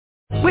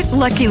With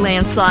Lucky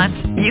Land Slots,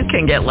 you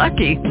can get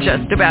lucky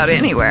just about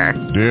anywhere.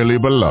 Dearly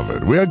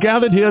beloved, we are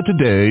gathered here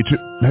today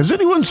to... Has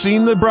anyone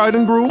seen the bride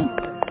and groom?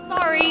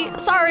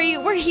 Sorry,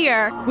 we're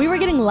here. We were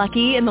getting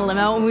lucky in the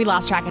limo and we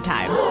lost track of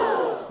time.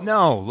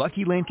 No,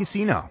 Lucky Land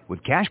Casino,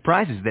 with cash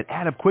prizes that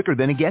add up quicker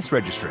than a guest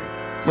registry.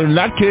 In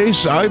that case,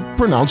 I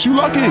pronounce you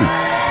lucky.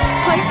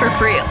 Play for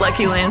free at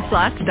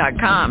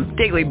LuckyLandSlots.com.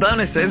 Daily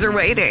bonuses are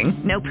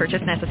waiting. No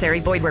purchase necessary.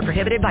 Void where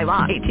prohibited by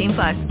law.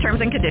 18+.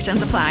 Terms and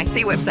conditions apply.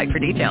 See website for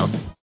details.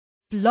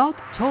 Blog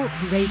Talk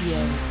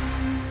Radio.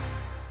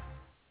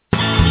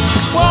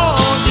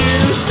 Won't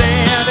you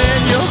stand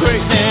in your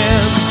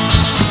greatness?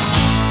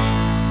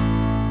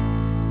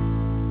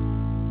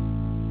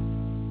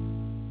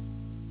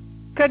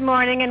 Good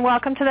morning and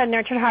welcome to the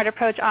Nurtured Heart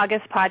Approach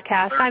August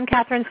podcast. I'm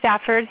Catherine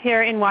Stafford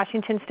here in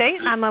Washington State.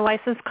 I'm a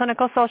licensed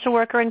clinical social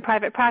worker in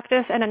private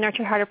practice and a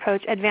Nurtured Heart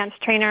Approach advanced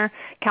trainer,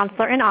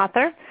 counselor, and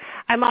author.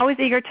 I'm always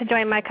eager to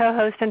join my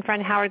co-host and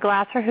friend Howard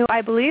Glasser, who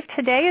I believe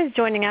today is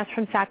joining us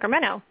from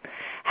Sacramento.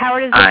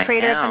 Howard is the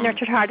creator of the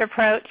Nurtured Heart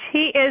Approach.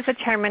 He is the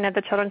chairman of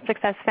the Children's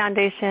Success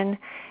Foundation,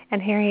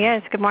 and here he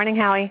is. Good morning,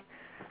 Howie.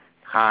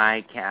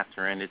 Hi,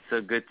 Catherine. It's so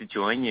good to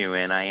join you,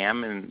 and I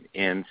am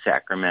in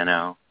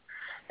Sacramento.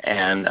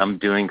 And I'm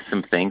doing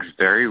some things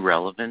very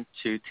relevant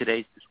to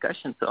today's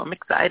discussion, so I'm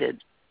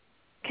excited.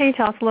 Can you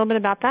tell us a little bit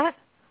about that?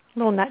 A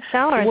little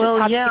nutshell, or is it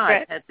top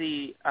secret?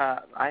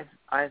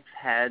 I've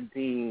had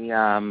the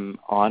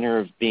honor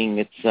of being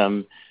at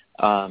some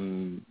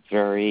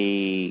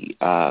very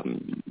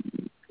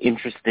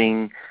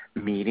interesting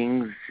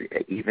meetings,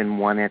 even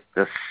one at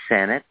the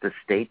Senate, the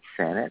state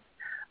Senate,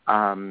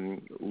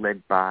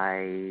 led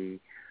by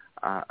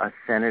a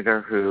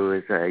senator who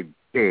is a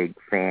big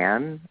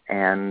fan,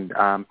 and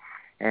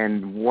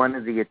one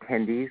of the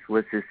attendees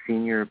was his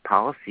senior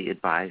policy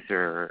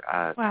advisor,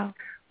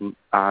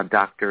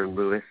 Dr.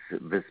 Louis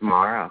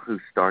Vismara, who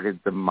started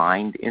the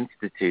Mind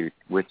Institute,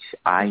 which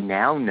I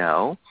now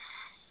know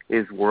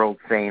is world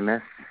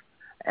famous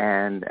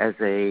and as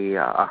a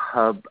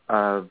hub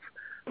of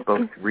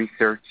both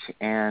research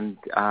and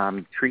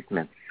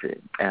treatments,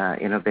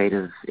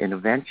 innovative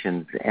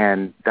interventions.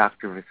 And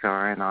Dr.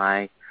 Vismara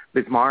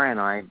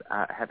and I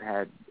have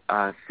had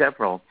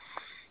several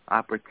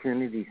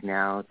opportunities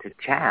now to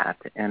chat,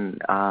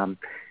 and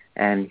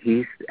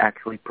he's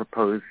actually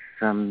proposed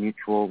some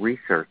mutual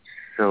research.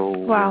 So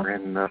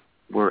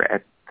we're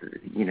at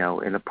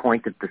in a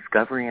point of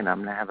discovery, and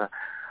I'm going to have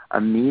a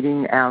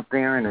meeting out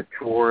there and a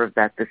tour of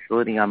that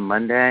facility on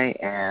Monday,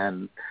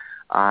 and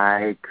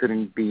I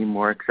couldn't be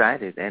more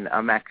excited. And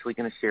I'm actually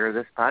going to share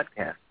this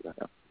podcast with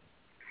him.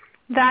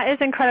 That is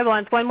incredible.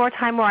 And it's one more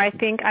time where I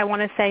think I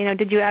want to say,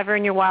 did you ever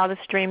in your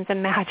wildest dreams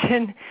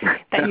imagine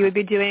that you would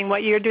be doing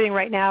what you're doing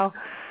right now?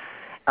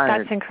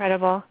 That's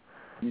incredible.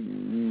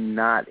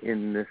 Not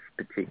in this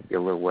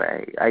particular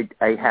way. I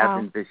have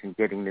envisioned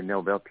getting the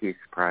Nobel Peace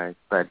Prize,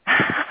 but but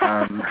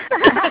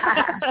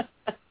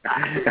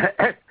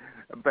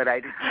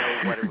I didn't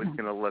know what it was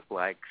going to look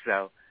like.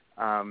 So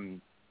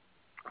I'm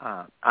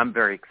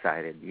very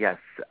excited. Yes,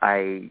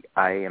 I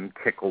am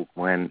tickled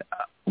when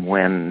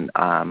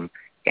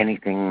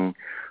anything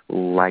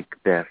like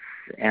this.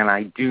 And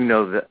I do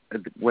know that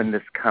when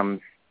this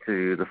comes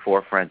to the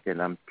forefront,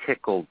 and I'm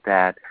tickled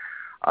that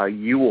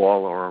you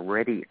all are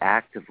already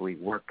actively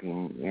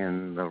working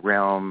in the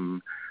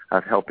realm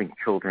of helping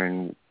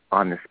children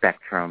on the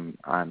spectrum.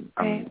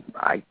 I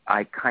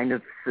kind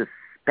of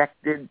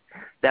suspected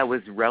that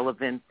was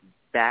relevant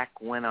back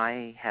when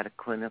I had a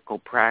clinical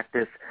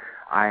practice.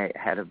 I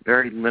had a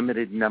very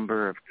limited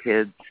number of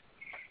kids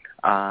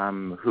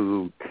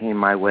who came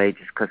my way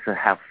just because of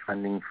how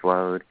funding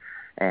flowed,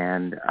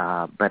 and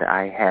but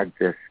I had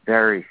this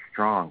very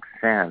strong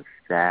sense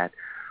that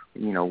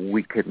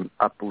we could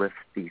uplift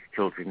these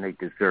children. They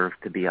deserve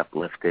to be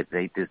uplifted.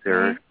 They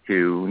deserve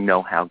to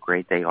know how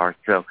great they are.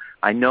 So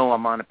I know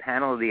I'm on a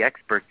panel of the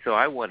experts, so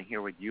I want to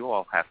hear what you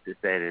all have to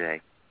say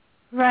today.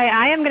 Right.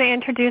 I am going to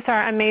introduce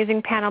our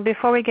amazing panel.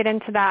 Before we get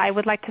into that, I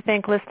would like to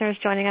thank listeners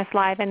joining us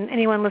live and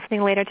anyone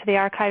listening later to the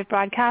archived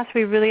broadcast.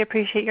 We really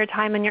appreciate your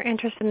time and your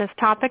interest in this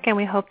topic, and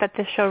we hope that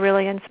this show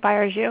really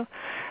inspires you.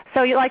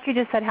 So like you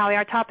just said, Howie,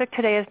 our topic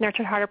today is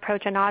Nurtured Heart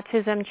Approach and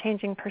Autism,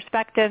 Changing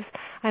Perspectives.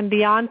 I'm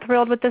beyond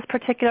thrilled with this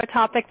particular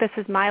topic. This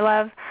is my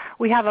love.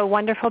 We have a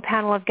wonderful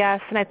panel of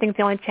guests, and I think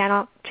the only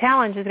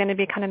challenge is going to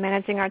be kind of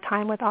managing our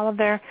time with all of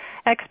their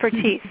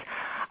expertise.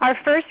 Our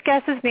first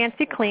guest is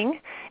Nancy Kling.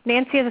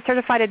 Nancy is a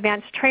certified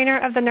advanced trainer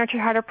of the Nurtured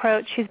Heart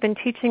Approach. She's been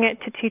teaching it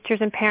to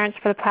teachers and parents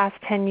for the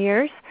past 10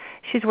 years.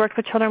 She's worked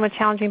with children with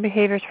challenging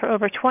behaviors for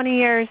over 20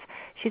 years.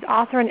 She's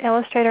author and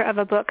illustrator of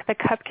a book, The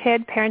Cup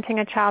Kid,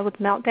 Parenting a Child with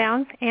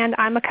Meltdowns, and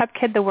I'm a Cup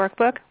Kid, the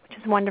workbook, which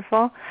is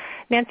wonderful.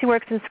 Nancy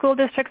works in school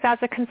districts as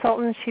a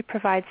consultant. She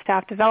provides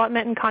staff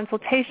development and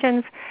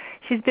consultations.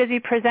 She's busy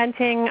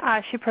presenting.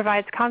 She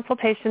provides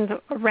consultations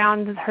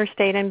around her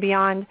state and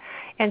beyond,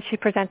 and she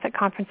presents at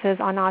conferences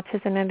on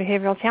autism and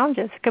behavioral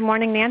challenges. Good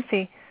morning,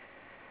 Nancy.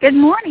 Good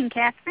morning,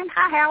 Catherine.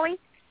 Hi, Howie.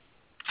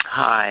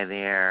 Hi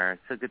there.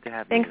 So good to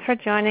have you. Thanks for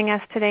joining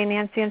us today,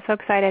 Nancy. I'm so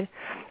excited.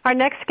 Our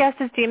next guest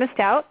is Dema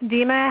Stout.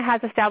 Dema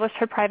has established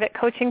her private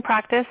coaching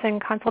practice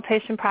and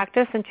consultation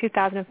practice in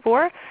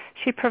 2004.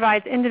 She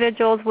provides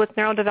individuals with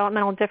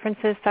neurodevelopmental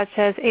differences such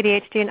as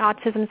ADHD and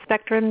Autism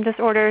Spectrum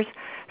Disorders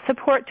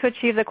support to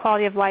achieve the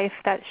quality of life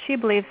that she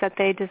believes that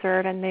they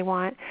deserve and they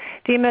want.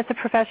 Dema is a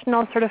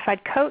professional certified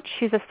coach.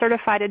 She's a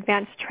certified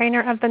advanced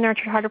trainer of the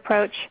Nurtured Heart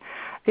approach.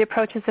 The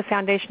approach is the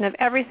foundation of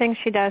everything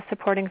she does,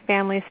 supporting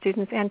families,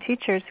 students, and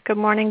teachers. Good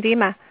morning,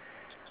 Dema.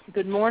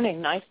 Good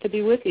morning. Nice to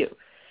be with you.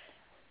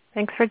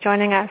 Thanks for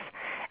joining us.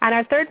 And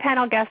our third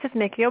panel guest is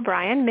Micki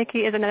O'Brien.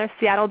 Micki is another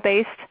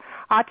Seattle-based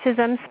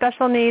autism,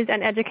 special needs,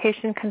 and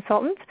education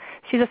consultant.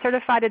 She's a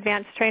certified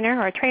advanced trainer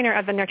or a trainer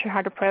of the Nurtured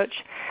Heart approach.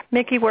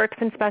 Micki works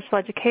in special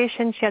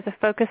education. She has a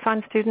focus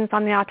on students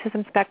on the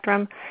autism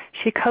spectrum.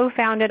 She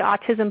co-founded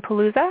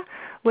AutismPalooza,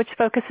 which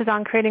focuses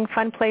on creating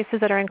fun places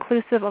that are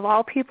inclusive of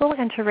all people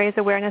and to raise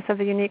awareness of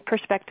the unique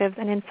perspectives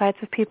and insights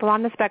of people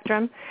on the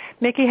spectrum.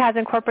 Micki has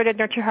incorporated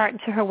Nurtured Heart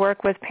into her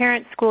work with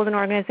parents, schools, and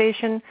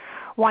organizations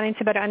wanting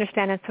to better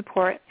understand and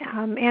support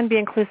and be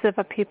inclusive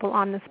of people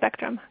on the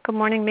spectrum. Good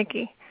morning,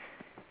 Micki.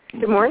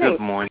 Good morning. Good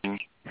morning.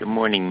 Good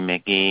morning,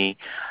 Micki.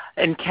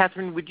 And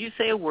Catherine, would you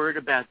say a word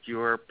about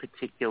your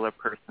particular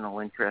personal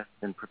interest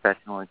and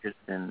professional interest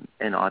in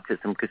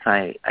autism? Because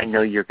I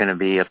know you're going to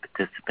be a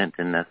participant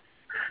in this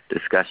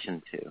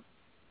discussion too.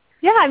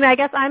 Yeah, I mean, I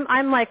guess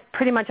I'm like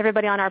pretty much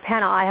everybody on our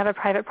panel. I have a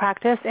private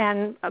practice,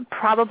 and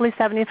probably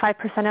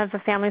 75% of the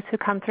families who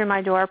come through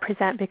my door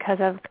present because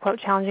of, quote,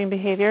 challenging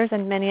behaviors,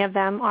 and many of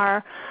them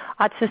are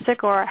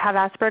autistic or have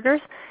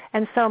Asperger's.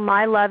 And so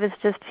my love is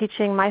just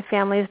teaching my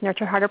family's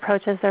Nurtured Heart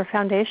approach as their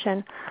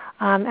foundation,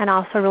 and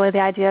also really the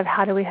idea of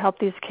how do we help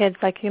these kids,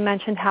 like you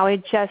mentioned, how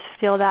we just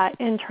feel that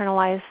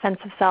internalized sense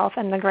of self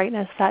and the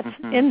greatness that's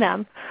in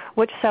them,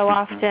 which so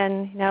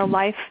often,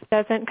 life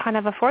doesn't kind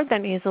of afford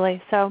them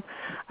easily. So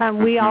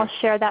we all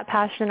share that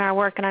passion in our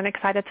work, and I'm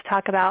excited to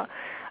talk about,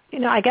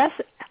 I guess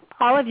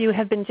all of you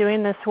have been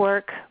doing this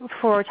work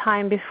for a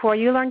time before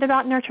you learned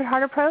about Nurtured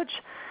Heart approach.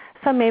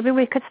 So maybe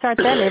we could start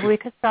there. Maybe we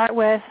could start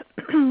with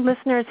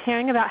listeners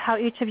hearing about how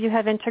each of you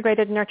have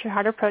integrated Nurtured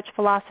Heart approach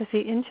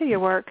philosophy into your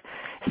work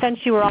since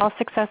you were all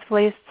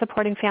successfully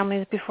supporting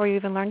families before you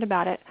even learned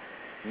about it.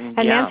 And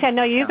Nancy, I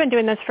know you've been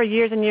doing this for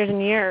years and years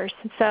and years,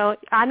 so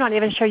I'm not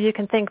even sure you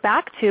can think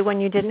back to when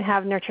you didn't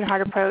have Nurtured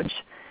Heart approach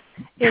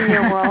in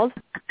your world.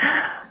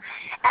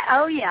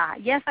 Oh, yeah.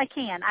 Yes, I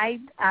can. I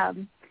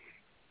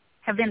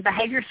have been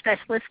behavior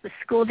specialist with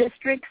school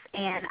districts,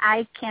 and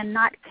I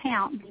cannot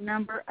count the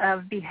number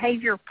of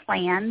behavior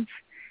plans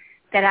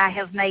that I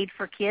have made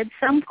for kids,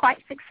 some quite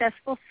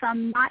successful,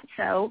 some not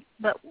so,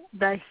 but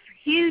the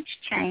huge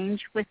change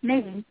with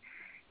me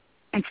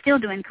and still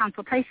doing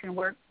consultation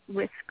work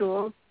with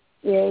schools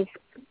is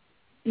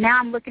now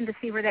I'm looking to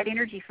see where that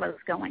energy flow is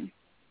going.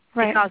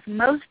 Right. Because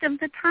most of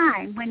the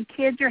time when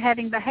kids are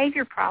having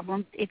behavior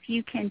problems, if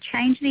you can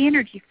change the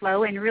energy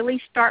flow and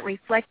really start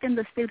reflecting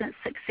the student's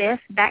success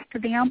back to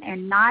them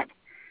and not,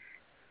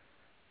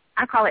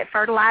 I call it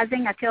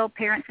fertilizing. I tell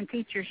parents and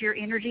teachers your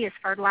energy is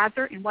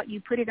fertilizer and what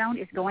you put it on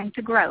is going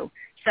to grow.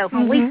 So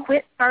when we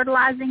quit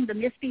fertilizing the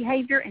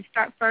misbehavior and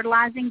start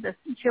fertilizing the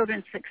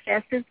children's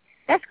successes,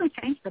 that's going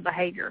to change the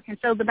behavior. And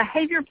so the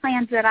behavior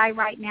plans that I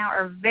write now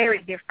are very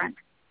different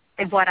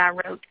than what I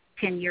wrote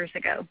 10 years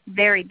ago,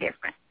 very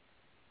different.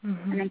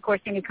 And then, of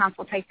course, any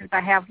consultations I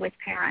have with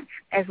parents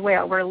as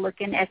well, we're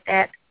looking at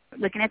that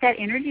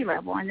energy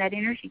level and that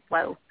energy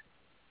flow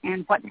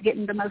and what's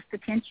getting the most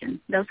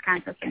attention, those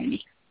kinds of things.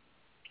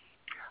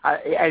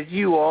 As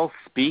you all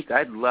speak,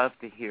 I'd love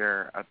to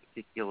hear a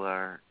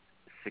particular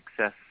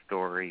success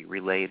story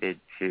related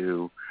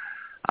to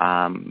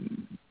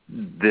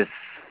this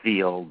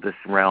field, this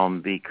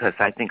realm, because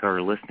I think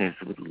our listeners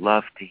would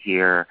love to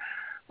hear,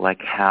 like,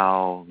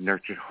 how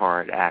Nurtured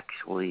Heart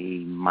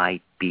actually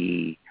might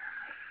be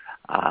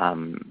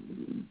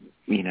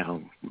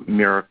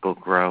miracle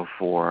grow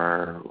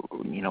for,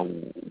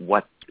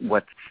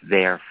 what's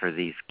there for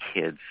these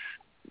kids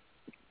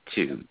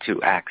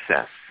to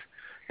access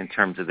in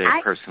terms of their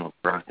personal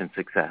growth and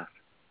success.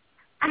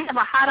 I have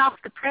a hot off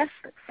the press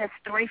success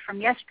story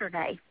from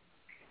yesterday.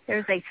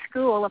 There's a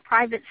school, a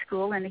private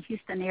school in the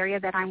Houston area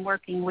that I'm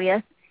working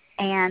with,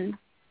 and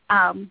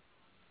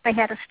they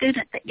had a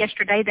student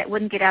yesterday that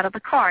wouldn't get out of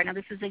the car. Now,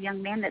 this is a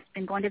young man that's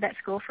been going to that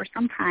school for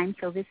some time,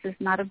 so this is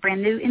not a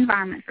brand new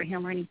environment for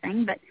him or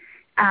anything, but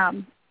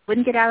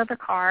wouldn't get out of the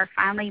car.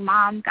 Finally,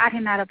 Mom got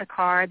him out of the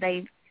car.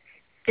 They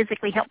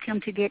physically helped him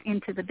to get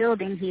into the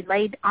building. He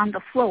laid on the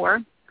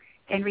floor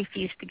and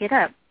refused to get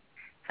up.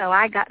 So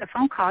I got a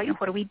phone call,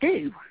 what do we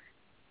do?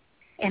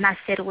 And I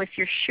said, well, if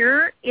you're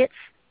sure it's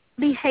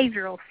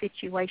behavioral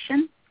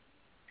situation,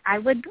 I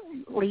would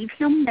leave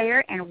him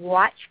there and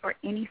watch for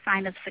any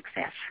sign of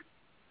success.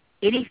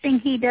 Anything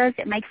he does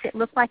that makes it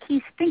look like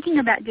he's thinking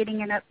about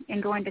getting up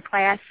and going to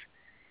class,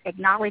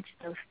 acknowledge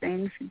those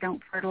things.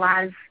 Don't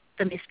fertilize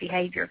the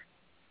misbehavior.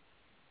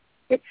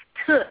 It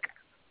took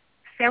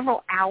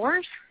several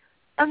hours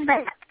of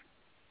that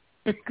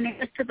And it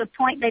was to the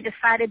point they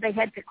decided they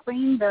had to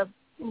clean the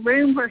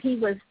room where he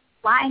was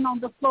lying on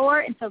the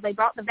floor, and so they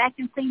brought the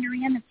vacuum cleaner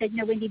in and said,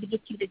 no, we need to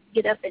get you to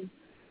get up and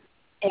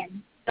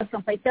go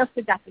someplace else.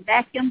 We got the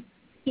vacuum.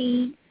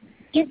 He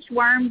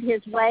inchwormed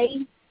his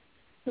way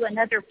to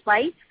another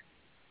place,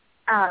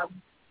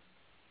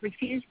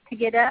 refused to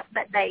get up,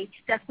 but they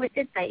stuck with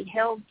it. They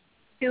held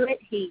to it.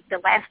 The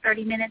last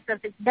 30 minutes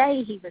of his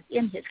day, he was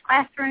in his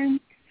classroom.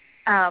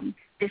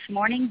 This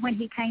morning when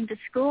he came to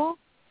school,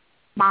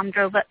 Mom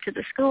drove up to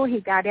the school. He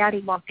got out.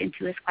 He walked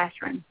into his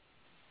classroom.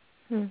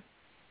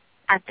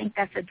 I think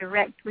that's a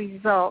direct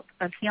result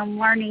of him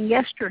learning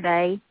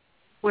yesterday,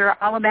 we're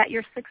all about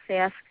your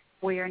success.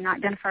 We are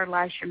not going to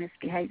fertilize your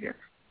misbehavior.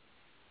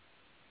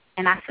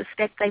 And I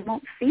suspect they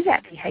won't see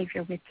that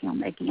behavior with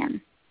him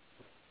again,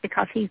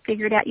 because he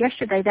figured out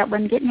yesterday that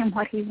wasn't getting him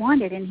what he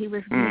wanted, and he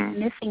was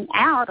missing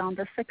out on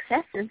the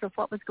successes of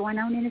what was going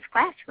on in his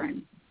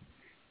classroom.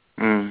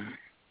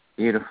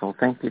 Beautiful.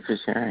 Thank you for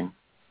sharing.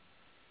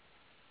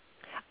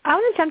 I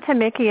want to jump to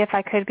Micki if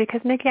I could, because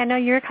Micki, I know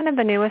you're kind of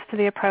the newest to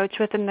the approach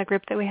within the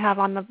group that we have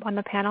on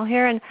the panel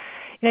here, and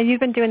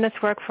you've been doing this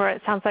work for,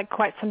 it sounds like,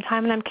 quite some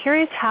time, and I'm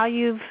curious how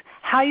you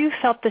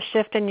felt the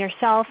shift in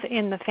yourself,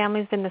 in the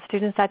families, and the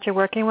students that you're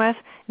working with,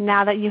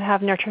 now that you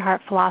have Nurtured Heart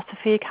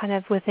philosophy kind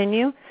of within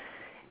you.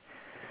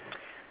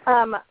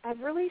 I've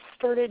really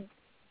started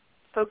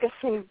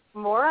focusing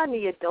more on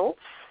the adults.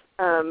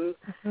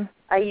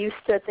 I used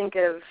to think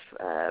of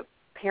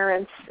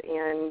parents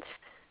and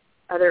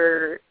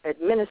other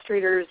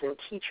administrators and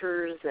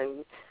teachers,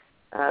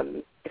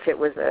 and if it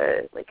was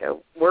a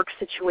work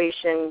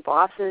situation,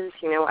 bosses,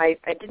 I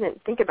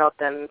didn't think about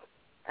them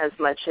as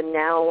much, and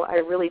now I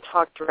really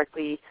talk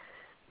directly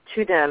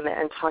to them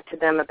and talk to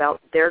them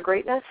about their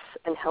greatness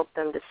and help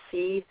them to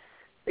see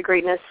the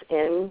greatness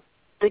in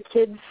the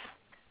kids.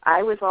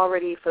 I was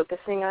already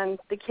focusing on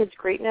the kids'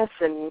 greatness,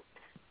 and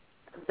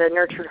the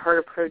Nurtured Heart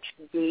approach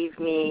gave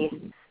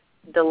me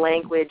the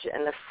language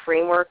and the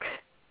framework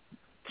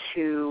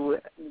to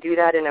do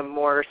that in a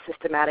more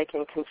systematic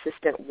and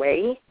consistent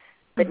way.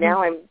 But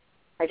now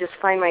I just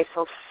find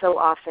myself so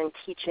often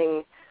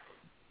teaching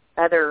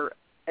other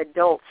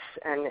adults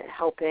and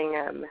helping,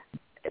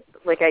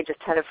 like I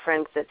just had a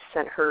friend that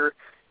sent her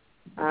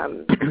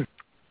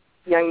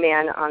young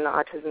man on the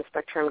autism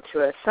spectrum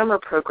to a summer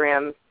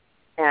program,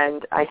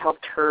 and I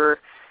helped her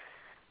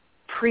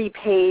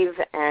pre-pave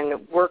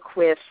and work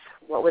with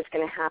what was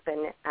going to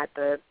happen at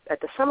the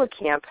summer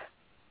camp,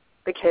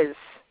 because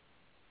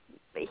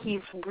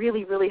he's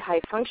really, really high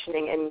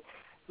functioning, and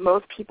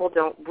most people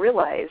don't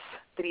realize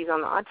that he's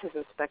on the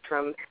autism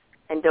spectrum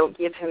and don't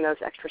give him those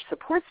extra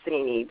supports that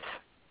he needs.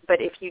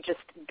 But if you just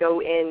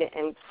go in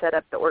and set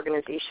up the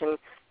organization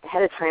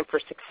ahead of time for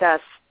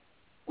success,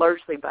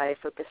 largely by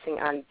focusing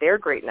on their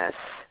greatness,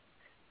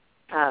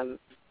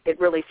 it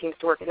really seems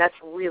to work. And that's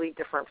really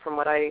different from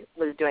what I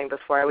was doing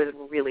before. I was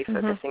really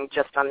focusing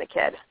just on the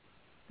kid.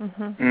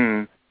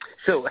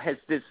 So has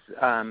this,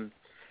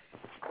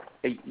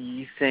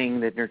 you saying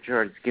that Nurtured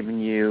Heart has given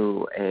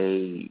you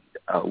a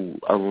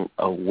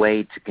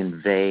way to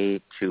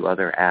convey to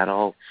other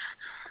adults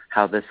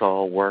how this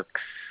all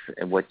works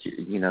and what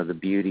the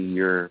beauty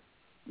you're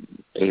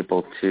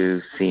able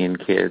to see in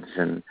kids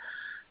and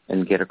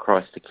get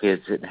across to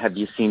kids? Have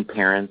you seen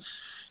parents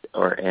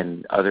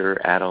and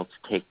other adults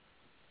take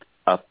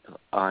up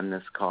on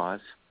this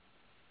cause?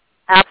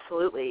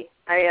 Absolutely.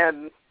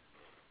 I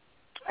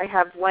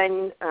have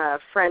one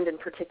friend in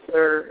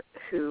particular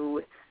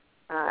who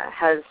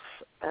has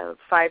a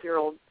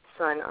 5-year-old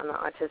son on the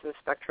autism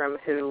spectrum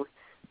who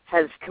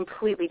has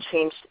completely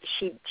changed.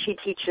 She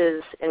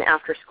teaches in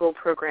after-school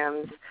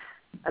programs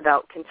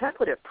about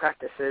contemplative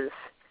practices,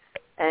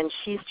 and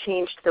she's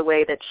changed the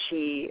way that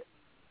she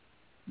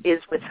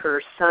is with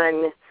her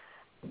son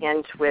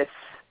and with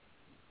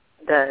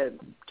the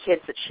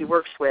kids that she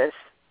works with,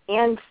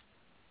 and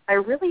I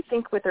really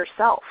think with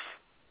herself.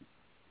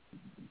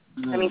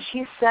 I mean,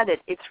 she said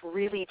it's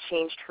really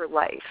changed her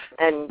life,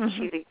 and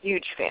she's a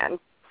huge fan.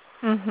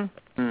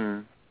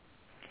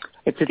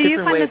 It's a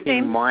different way of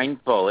being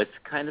mindful. It's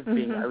kind of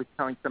being, I was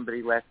telling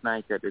somebody last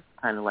night that it's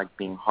kind of like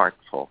being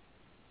heartful.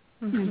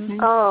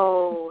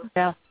 Oh,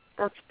 yeah,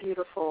 that's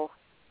beautiful.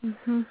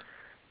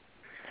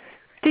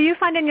 Do you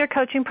find in your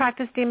coaching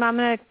practice, Dema, I'm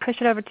going to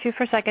push it over to you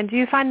for a second, do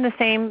you find the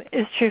same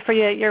is true for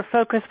you? Your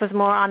focus was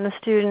more on the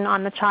student,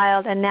 on the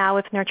child, and now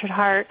with Nurtured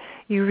Heart,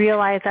 you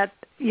realize that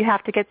you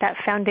have to get that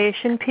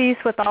foundation piece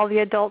with all the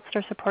adults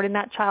that are supporting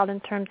that child in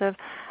terms of,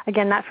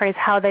 again, that phrase,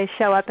 how they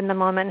show up in the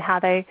moment, how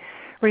they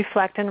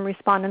reflect and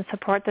respond and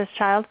support this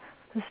child,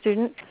 the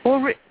student?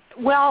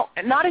 Well,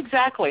 not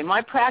exactly.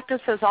 My practice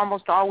has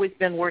almost always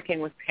been working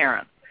with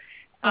parents.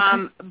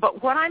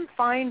 But what I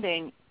find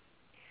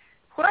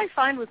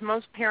with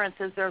most parents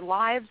is their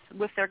lives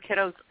with their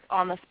kiddos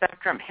on the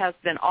spectrum has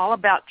been all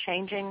about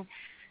changing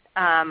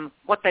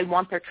what they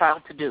want their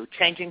child to do,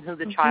 changing who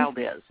the child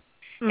is.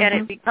 And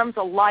it becomes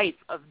a life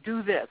of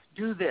do this,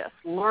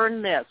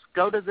 learn this,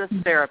 go to this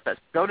therapist,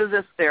 go to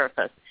this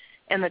therapist.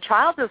 And the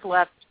child is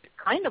left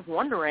kind of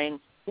wondering,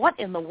 what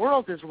in the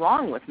world is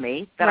wrong with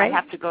me that I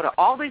have to go to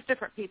all these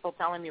different people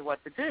telling me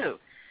what to do?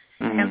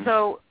 And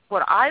so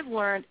what I've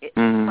learned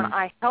when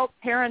I help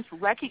parents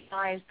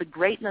recognize the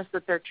greatness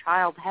that their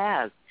child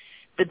has,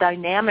 the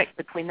dynamic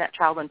between that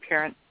child and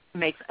parent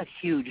makes a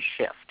huge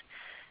shift.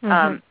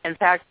 In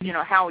fact,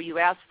 how you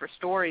asked for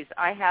stories,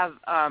 I have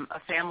a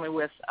family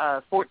with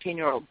a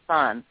 14-year-old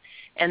son,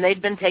 and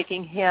they'd been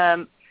taking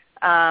him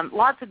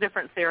lots of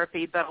different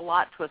therapy, but a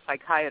lot to a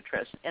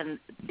psychiatrist. And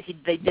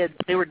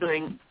they were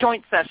doing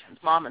joint sessions,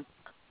 mom and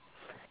son.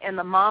 And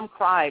the mom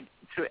cried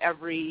through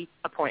every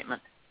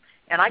appointment.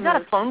 And I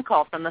got a phone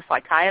call from the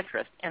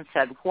psychiatrist and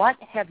said, what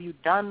have you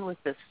done with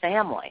this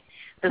family?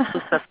 This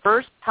was the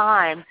first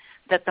time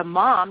that the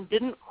mom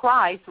didn't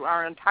cry through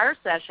our entire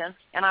session,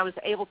 and I was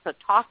able to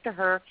talk to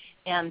her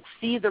and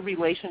see the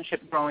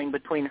relationship growing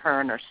between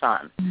her and her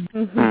son.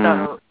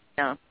 So,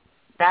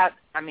 that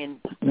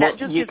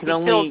just gives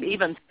me chills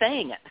even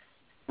saying it.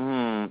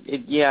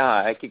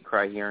 Yeah, I could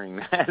cry hearing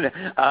that.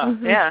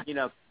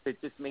 It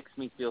just makes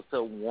me feel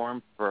so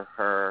warm for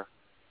her.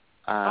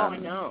 I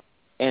know.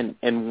 And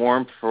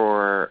warm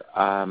for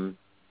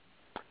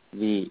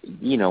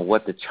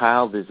what the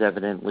child is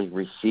evidently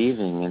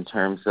receiving in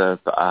terms of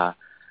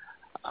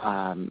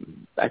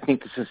I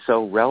think this is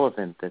so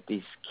relevant that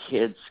these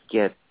kids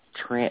get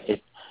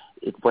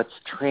what's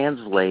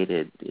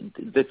translated,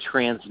 the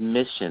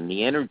transmission,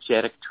 the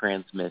energetic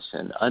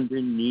transmission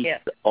underneath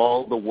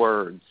all the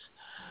words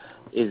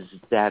is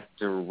that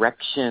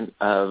direction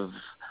of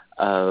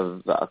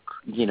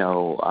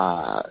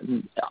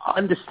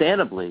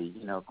understandably,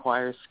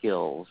 choir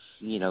skills,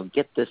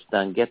 get this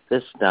done,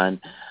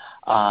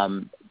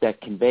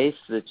 that conveys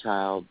to the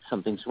child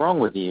something's wrong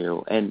with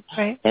you. And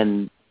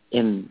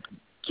in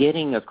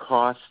getting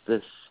across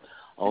this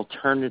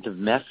alternative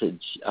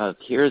message of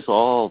here's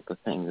all the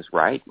things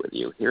right with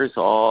you, here's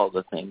all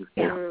the things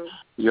that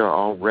you're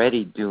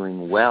already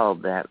doing well,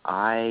 that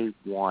I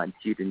want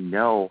you to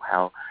know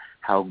how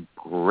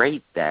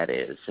great that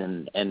is,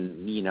 and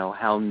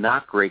how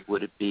not great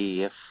would it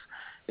be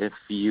if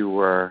you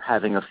were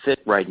having a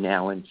fit right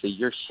now, and so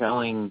you're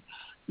showing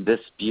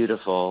this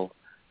beautiful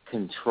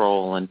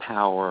control and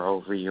power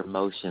over your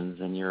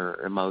emotions and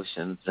your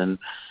emotions, and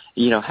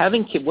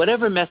having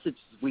whatever message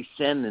we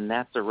send in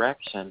that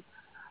direction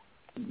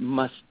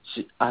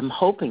I'm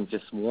hoping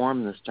just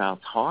warm this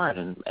child's heart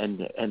and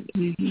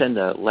send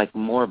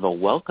more of a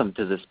welcome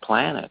to this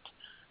planet.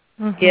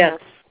 Yes,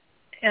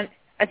 and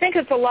I think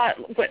it's a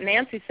lot what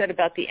Nancy said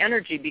about the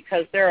energy,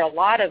 because there are a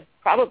lot of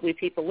probably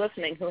people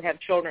listening who have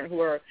children who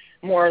are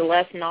more or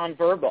less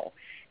nonverbal,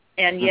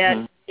 and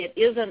yet it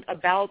isn't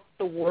about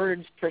the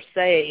words per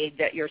se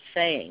that you're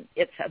saying.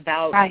 It's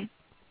about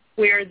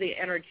where the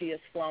energy is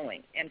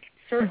flowing. And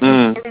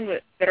certainly children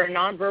that are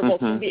nonverbal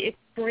can be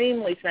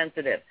extremely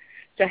sensitive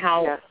to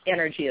how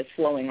energy is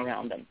flowing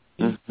around them.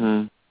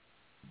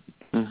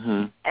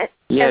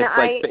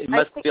 It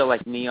must feel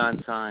like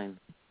neon signs.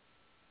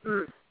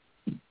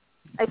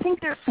 I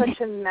think there's such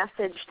a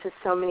message to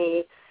so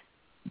many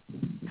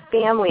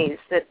families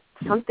that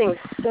something's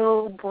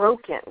so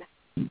broken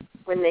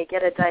when they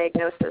get a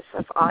diagnosis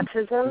of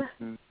autism,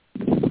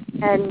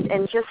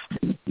 and just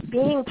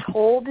being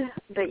told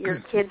that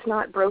your kid's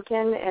not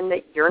broken and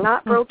that you're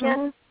not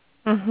broken,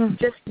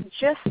 just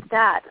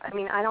that. I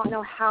mean, I don't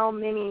know how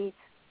many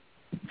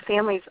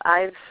families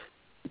it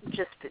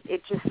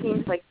just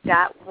seems like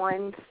that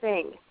one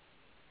thing,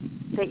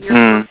 that you're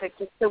perfect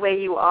just the way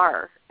you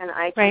are, and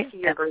I can see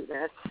your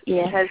greatness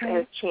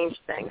has changed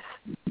things.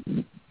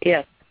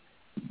 Yes.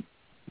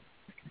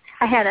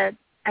 I had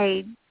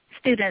a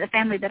student, a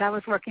family that I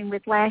was working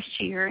with last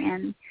year,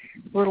 and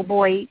the little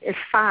boy is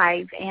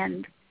 5,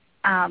 and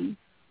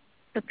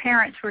the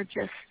parents were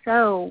just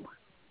so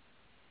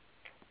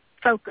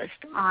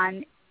focused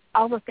on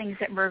all the things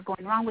that were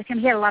going wrong with him.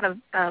 He had a lot of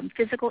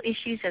physical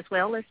issues as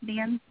well as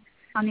being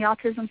on the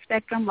autism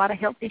spectrum, a lot of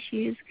health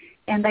issues,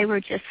 and they were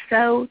just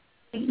so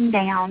beaten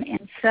down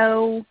and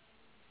so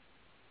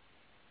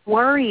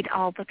worried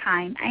all the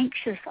time,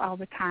 anxious all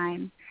the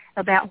time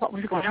about what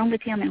was going on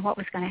with him and what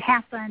was going to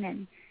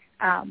happen.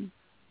 And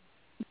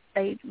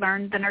they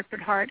learned the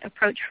nurtured heart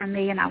approach from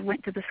me, and I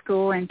went to the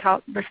school and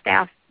taught the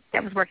staff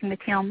that was working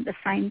with him the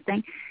same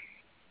thing.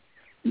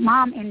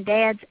 Mom and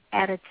Dad's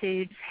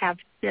attitudes have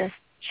just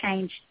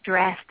changed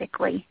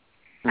drastically.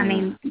 I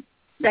mean,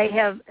 they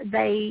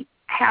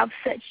have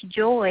such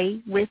joy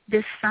with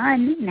this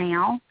son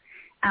now.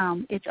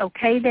 It's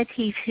okay that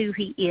he's who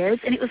he is,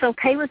 and it was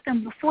okay with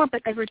them before,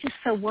 but they were just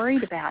so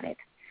worried about it.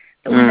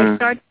 But when they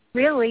started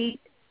really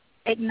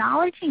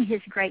acknowledging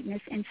his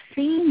greatness and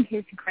seeing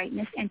his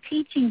greatness and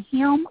teaching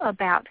him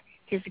about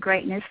his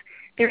greatness,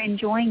 they're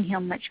enjoying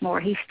him much more.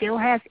 He still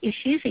has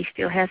issues. He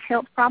still has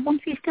health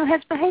problems. He still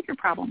has behavior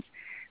problems.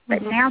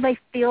 But now they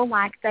feel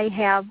like they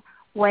have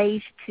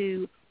ways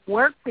to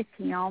work with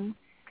him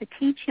to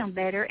teach him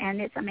better,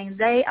 and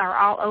they are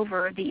all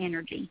over the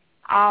energy,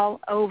 all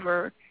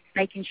over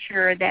making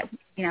sure that,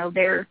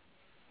 they're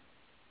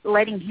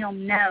letting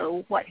him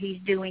know what he's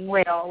doing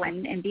well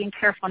and being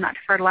careful not to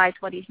fertilize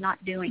what he's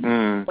not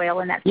doing well.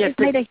 And that's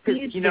made a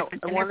huge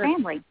difference in their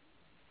family.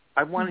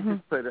 I wanted to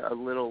put a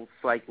little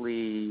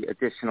slightly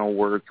additional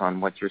words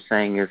on what you're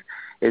saying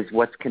is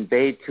what's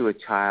conveyed to a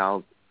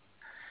child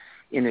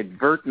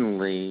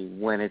inadvertently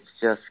when it's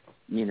just,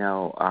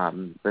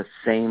 the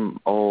same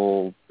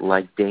old,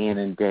 like, day in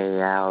and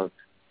day out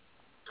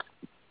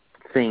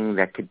thing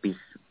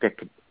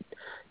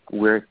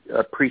where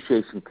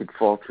appreciation could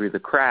fall through the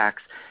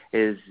cracks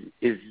is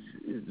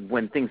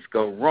when things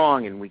go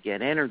wrong and we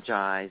get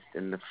energized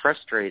and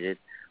frustrated.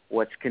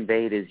 What's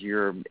conveyed is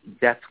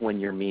that's when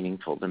you're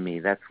meaningful to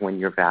me. That's when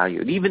you're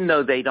valued, even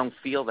though they don't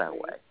feel that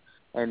way.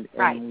 And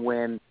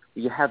when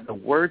you have the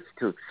words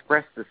to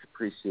express this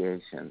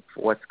appreciation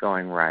for what's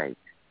going right,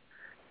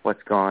 what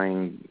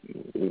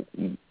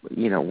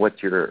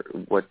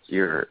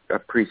you're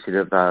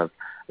appreciative of,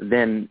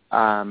 then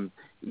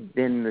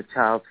the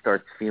child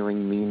starts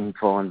feeling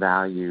meaningful and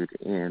valued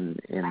in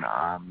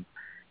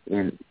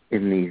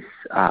these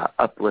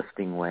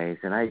uplifting ways.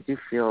 And I do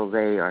feel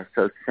they are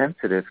so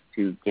sensitive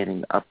to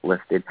getting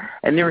uplifted.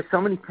 And there are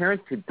so many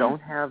parents who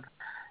don't have,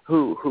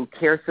 who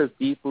care so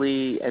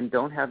deeply and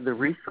don't have the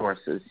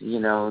resources,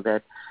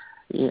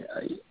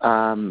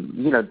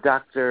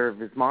 Dr.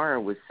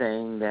 Vismara was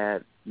saying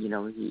that, he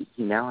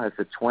now has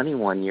a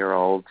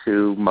 21-year-old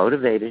who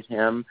motivated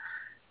him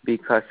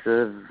because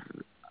of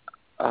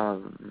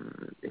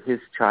his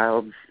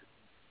child's,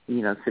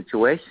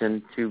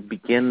 situation to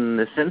begin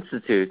this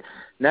institute.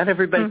 Not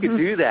everybody could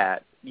do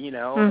that,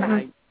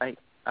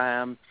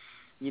 And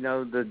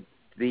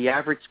the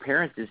average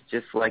parent is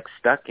just like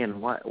stuck in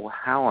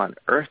how on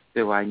earth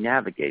do I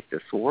navigate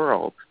this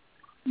world?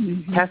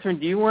 Catherine,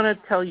 do you want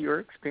to tell your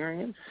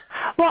experience?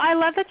 Well, I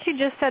love that you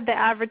just said the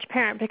average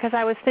parent, because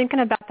I was thinking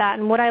about that.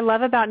 And what I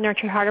love about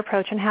Nurture Heart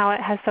approach and how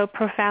it has so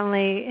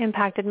profoundly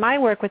impacted my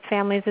work with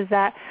families is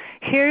that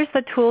here's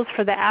the tools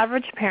for the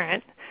average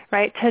parent,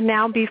 right, to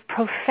now be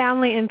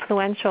profoundly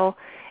influential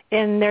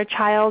in their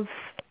child's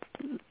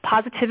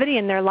positivity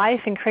in their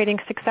life and creating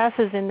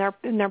successes in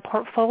their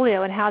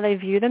portfolio and how they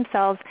view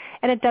themselves.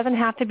 And it doesn't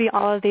have to be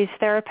all of these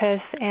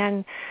therapists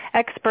and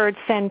experts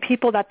and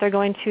people that they're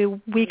going to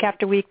week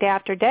after week, day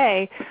after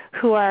day,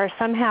 who are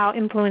somehow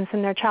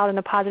influencing their child in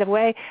a positive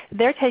way.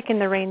 They're taking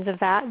the reins of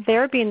that.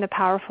 They're being the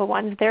powerful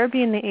ones. They're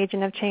being the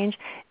agent of change,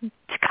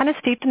 kind of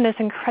steeped in this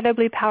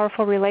incredibly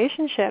powerful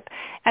relationship.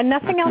 And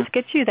nothing else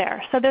gets you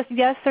there. So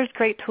there's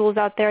great tools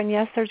out there, and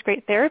yes, there's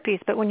great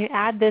therapies, but when you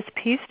add this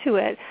piece to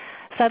it,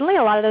 suddenly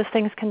a lot of those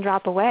things can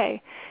drop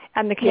away,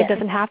 and the kid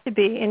doesn't have to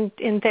be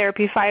in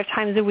therapy 5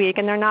 times a week,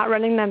 and they're not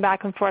running them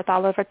back and forth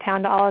all over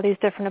town to all of these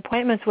different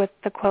appointments with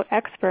the, quote,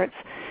 experts,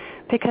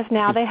 because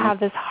now they have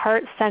this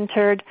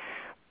heart-centered,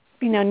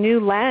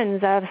 new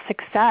lens of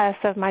success,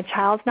 of my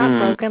child's not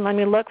broken. Let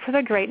me look for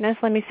the greatness.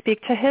 Let me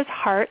speak to his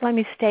heart. Let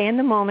me stay in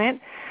the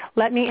moment.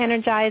 Let me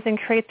energize and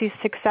create these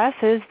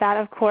successes that,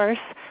 of course,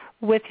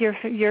 with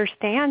your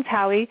stance,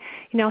 Howie,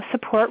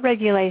 support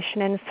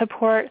regulation and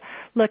support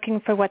looking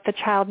for what the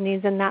child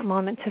needs in that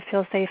moment to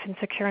feel safe and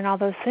secure and all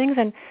those things.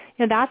 And,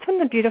 that's when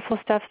the beautiful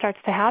stuff starts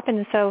to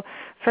happen. So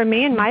for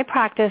me in my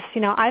practice,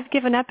 I've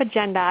given up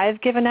agenda. I've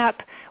given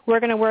up,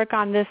 we're going to work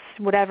on this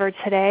whatever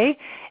today.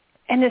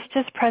 And it's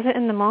just present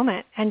in the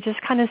moment and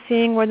just kind of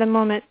seeing where the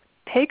moment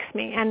takes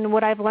me. And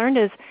what I've learned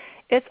is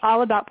it's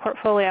all about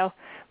portfolio.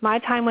 My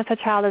time with a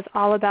child is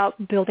all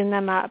about building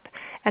them up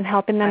and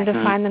helping them to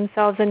find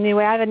themselves a new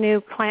way. I have a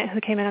new client who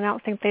came in, and I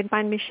don't think they'd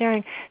mind me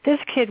sharing. This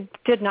kid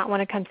did not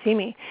want to come see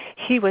me.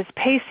 He was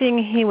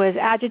pacing. He was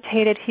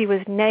agitated. He was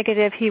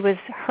negative. He was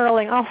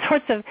hurling all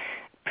sorts of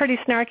pretty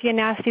snarky and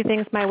nasty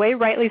things my way,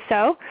 rightly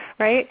so,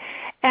 right?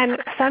 And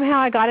somehow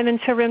I got him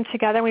into a room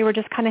together, and we were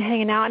just kind of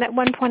hanging out. And at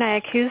one point I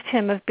accused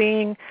him of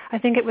being, I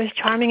think it was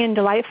charming and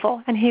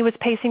delightful. And he was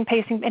pacing,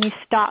 and he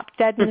stopped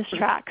dead in his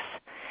tracks.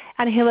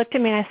 And he looked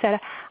at me and I said,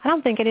 I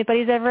don't think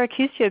anybody's ever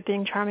accused you of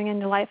being charming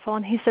and delightful.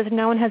 And he says,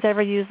 no one has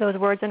ever used those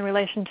words in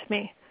relation to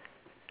me.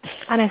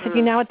 And I said,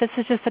 you know what, this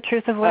is just the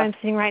truth of what I'm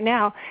seeing right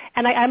now.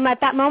 And I'm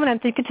at that moment, I'm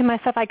thinking to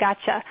myself, I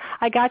gotcha.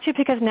 I got you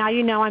because now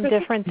I'm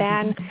different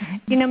than,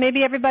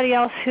 maybe everybody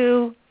else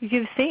who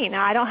you've seen.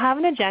 I don't have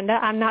an agenda.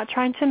 I'm not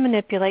trying to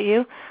manipulate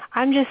you.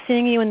 I'm just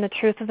seeing you in the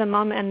truth of the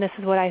moment, and this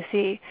is what I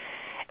see.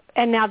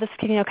 And now this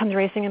kid, comes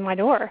racing in my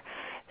door.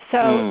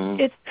 So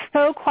it's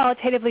so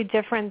qualitatively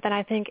different than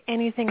I think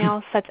anything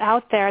else that's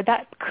out there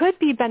that could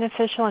be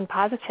beneficial and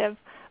positive,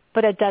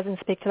 but it doesn't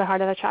speak to the heart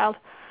of the child.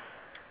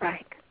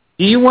 Right.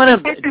 Do you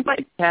want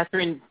to,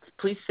 Catherine,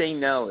 please say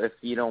no if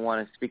you don't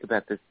want to speak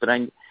about this, but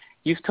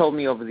you've told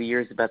me over the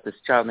years about this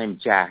child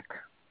named Jack.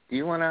 Do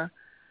you want to?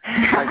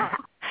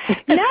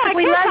 No, I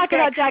can't talk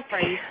about Jack.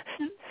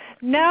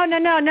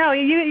 No.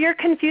 You're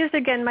confused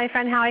again, my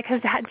friend Howie,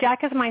 because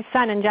Jack is my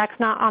son, and Jack's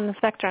not on the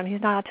spectrum.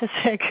 He's not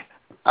autistic.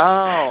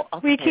 Oh,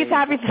 okay. We keep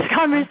having this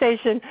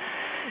conversation.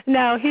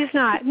 No, he's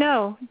not.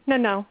 No.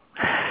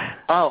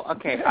 Oh,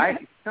 okay.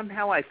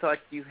 I thought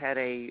you had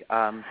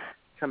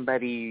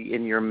somebody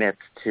in your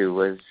midst who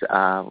was.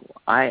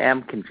 I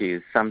am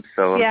confused. I'm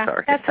sorry.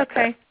 Yeah, that's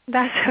okay.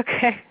 That's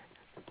okay.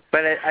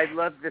 But I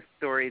love the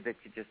story that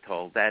you just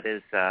told. That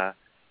is that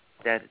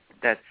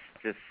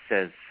just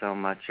says so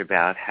much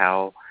about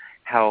how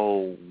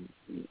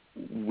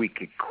we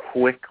could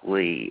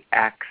quickly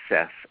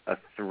access a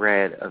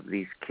thread of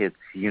these kids'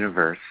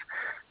 universe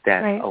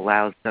that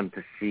allows them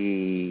to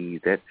see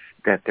that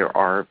there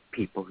are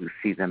people who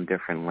see them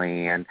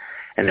differently, and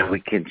that we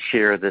can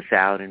share this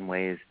out in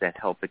ways that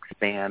help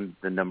expand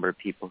the number of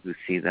people who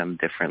see them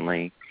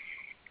differently,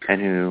 and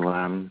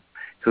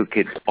who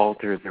could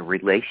alter the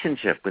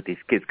relationship with these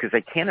kids. Because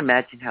I can't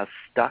imagine how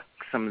stuck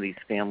some of these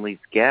families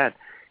get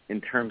in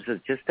terms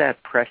of just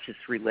that precious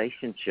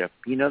relationship.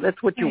 You know,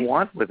 that's what you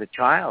want with a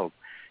child.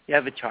 You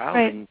have a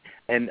child,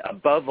 and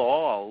above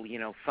all, you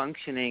know,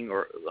 functioning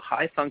or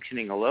high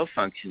functioning or low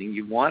functioning,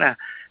 you want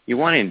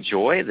to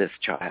enjoy this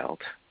child.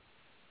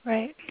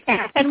 Right.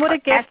 And what a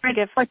gift!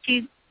 What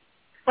you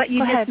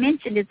just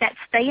mentioned is that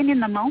staying in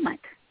the moment.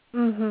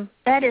 Mm-hmm.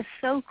 That is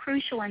so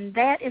crucial, and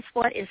that is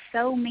what is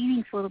so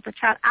meaningful to the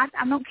child. I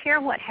don't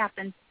care what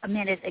happened a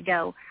minute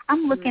ago.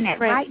 I'm looking at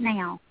right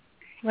now.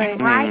 Right.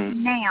 And right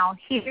now,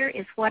 here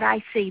is what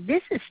I see.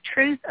 This is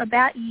truth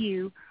about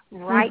you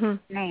right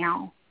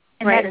now.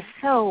 And that is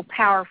so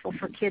powerful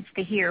for kids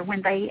to hear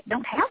when they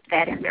don't have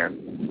that in their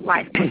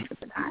life most of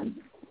the time.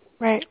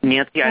 Right.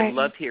 Nancy, I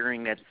love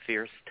hearing that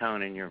fierce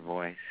tone in your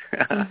voice.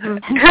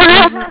 I'm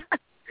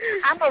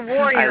a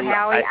warrior,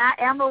 Howie. I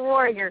am a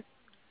warrior.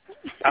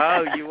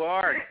 Oh, you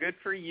are. Good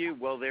for you.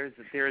 Well, this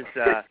is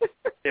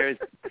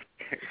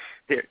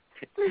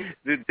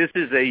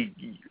a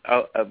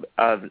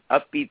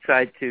upbeat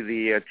side to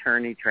the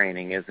attorney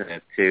training, isn't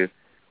it?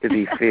 To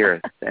be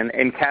fierce.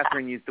 And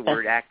Catherine used the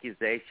word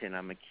accusation.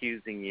 I'm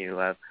accusing you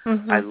of.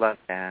 I love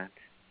that.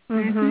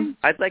 Mm-hmm.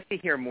 I'd like to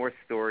hear more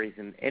stories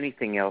and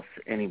anything else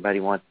anybody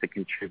wants to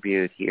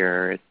contribute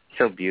here. It's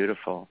so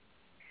beautiful.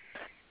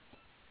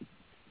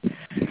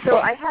 So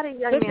I had a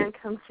young man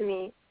come to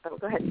me. Oh,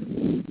 go ahead.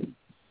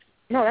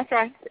 No, that's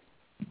right.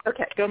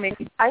 Okay. Go,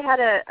 Micki. I had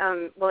it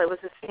was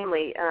a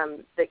family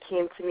that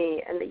came to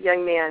me, and the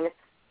young man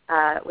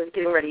was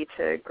getting ready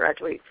to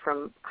graduate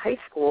from high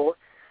school,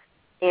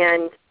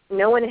 and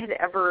no one had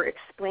ever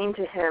explained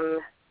to him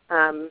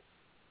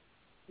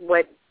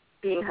what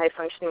being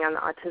high-functioning on the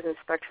autism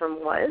spectrum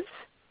was.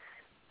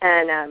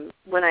 And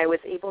when I was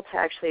able to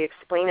actually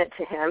explain it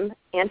to him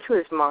and to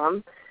his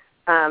mom,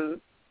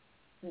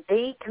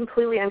 they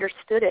completely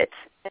understood it.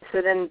 And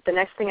so then the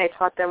next thing I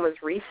taught them was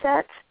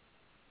reset.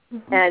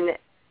 And,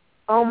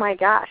 oh, my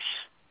gosh,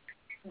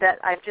 that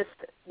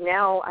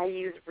now I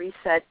use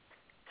reset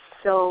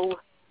so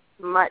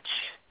much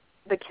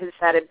because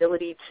that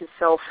ability to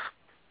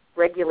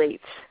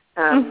self-regulate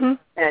and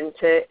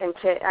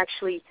to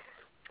actually,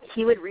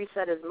 he would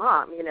reset his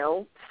mom,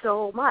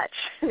 so much.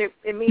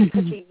 It made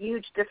such a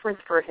huge difference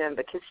for him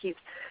because he's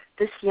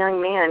this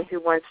young man who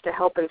wants to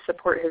help and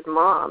support his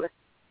mom.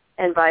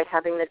 And by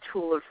having the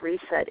tool of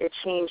reset, it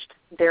changed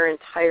their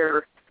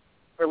entire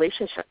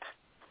relationship.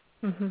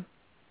 Mm-hmm.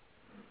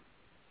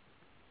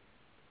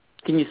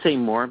 Can you say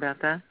more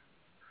about that?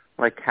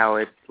 What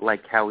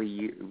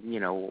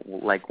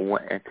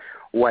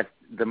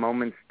the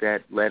moments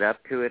that led up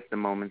to it, the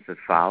moments that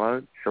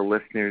followed, so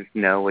listeners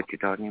know what you're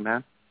talking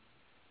about?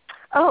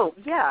 Oh,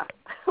 yeah.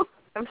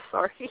 I'm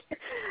sorry.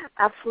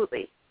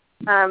 Absolutely.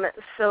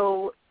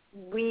 So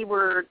we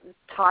were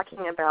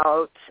talking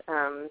about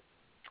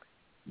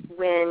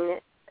when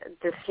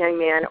this young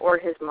man or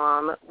his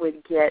mom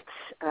would get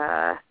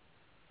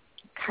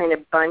kind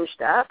of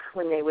bunged up,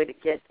 when they would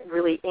get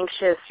really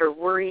anxious or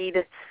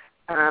worried,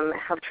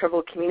 have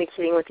trouble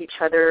communicating with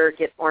each other,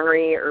 get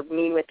ornery or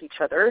mean with each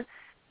other.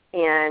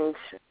 And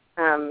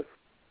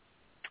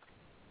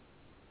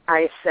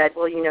I said,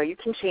 well, you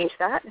can change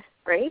that,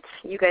 right?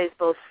 You guys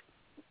both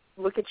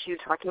look at you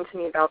talking to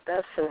me about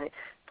this, and I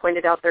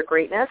pointed out their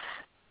greatness.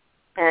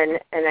 And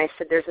I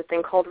said, there's a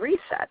thing called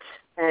reset.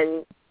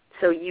 And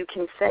so you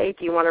can say,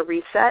 do you want to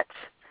reset?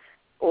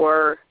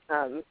 Or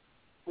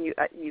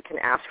you can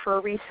ask for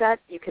a reset.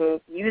 You can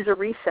use a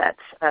reset,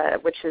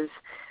 which is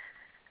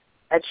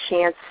a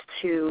chance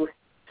to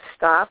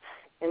stop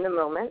in the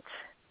moment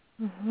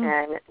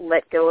and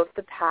let go of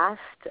the past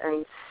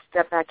and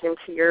step back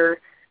into your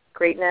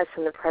greatness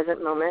in the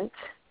present moment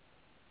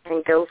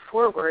and go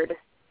forward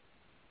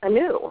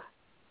anew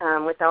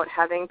without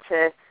having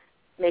to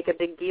make a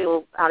big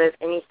deal out of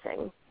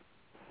anything.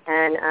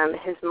 And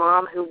his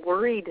mom, who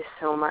worried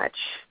so much,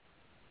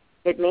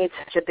 it made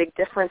such a big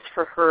difference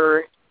for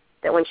her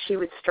that when she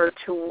would start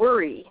to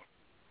worry,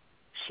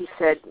 she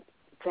said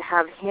to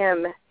have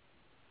him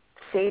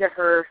say to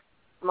her,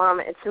 Mom,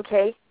 it's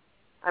okay,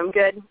 I'm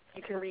good,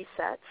 you can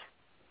reset.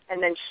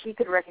 And then she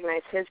could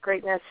recognize his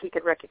greatness, he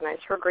could recognize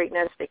her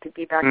greatness, they could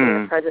be back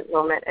in the present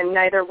moment, and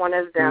neither one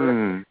of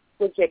them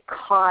would get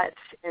caught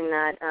in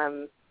that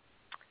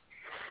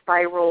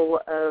spiral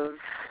of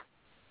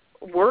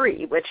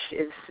worry, which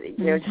is,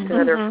 just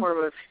another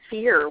form of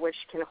fear, which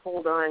can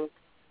hold on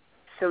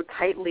so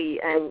tightly.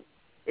 And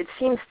it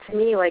seems to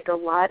me like a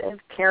lot of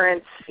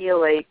parents feel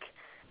like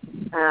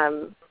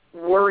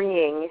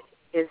worrying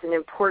is an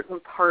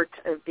important part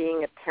of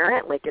being a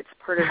parent. Like, it's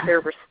part of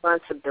their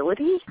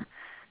responsibility.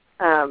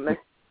 And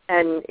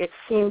it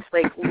seems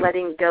like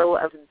letting go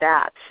of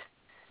that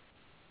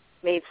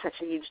made such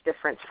a huge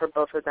difference for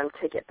both of them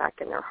to get back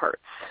in their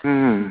hearts.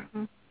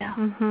 Mm-hmm. Yeah.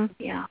 Mm-hmm.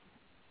 Yeah.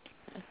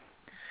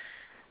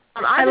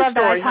 I love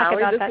that. I talk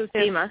about this that is too.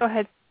 Dema.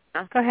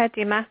 Go ahead,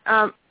 Dema.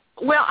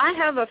 Well, I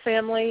have a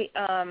family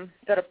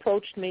that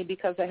approached me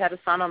because they had a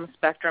son on the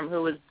spectrum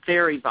who was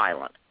very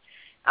violent.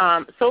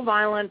 So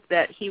violent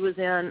that he was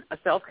in a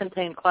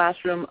self-contained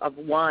classroom of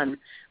one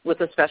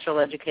with a special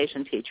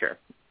education teacher.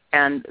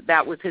 And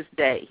that was his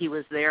day. He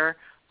was there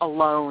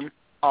alone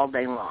all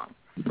day long.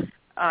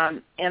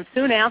 And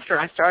soon after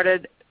I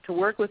started to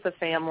work with the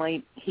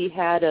family, he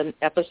had an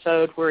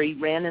episode where he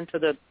ran into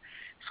the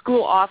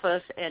school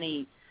office and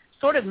he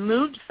sort of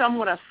moved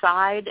someone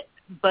aside,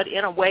 but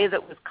in a way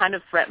that was kind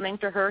of threatening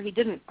to her. He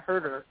didn't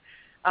hurt her,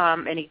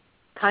 and he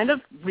kind of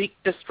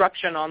wreaked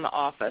destruction on the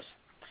office.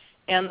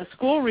 And the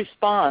school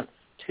response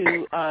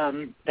to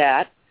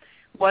that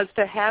was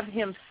to have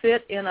him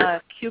sit in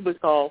a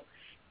cubicle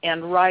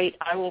and write,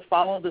 "I will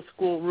follow the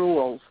school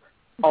rules,"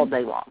 all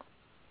day long.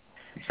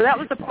 So that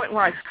was the point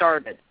where I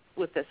started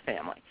with this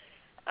family.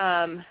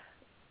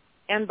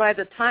 And by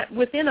the time,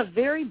 within a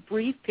very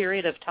brief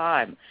period of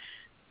time,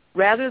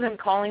 rather than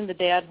calling the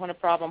dad when a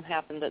problem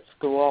happened at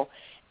school,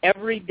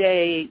 every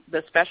day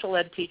the special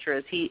ed teacher,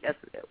 as he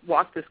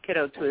walked this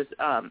kiddo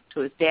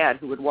to his dad,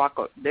 who would walk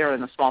there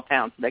in a small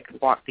town so they could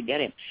walk to get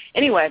him.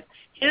 Anyway,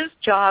 his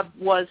job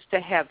was to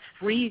have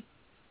 3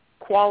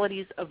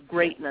 qualities of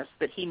greatness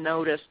that he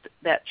noticed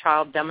that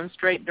child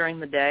demonstrate during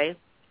the day,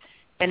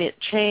 and it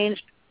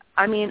changed,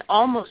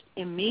 almost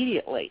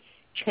immediately,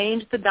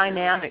 changed the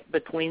dynamic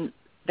between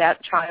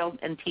that child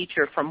and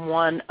teacher from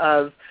one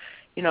of,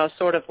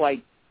 sort of like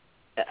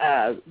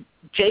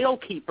jail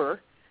keeper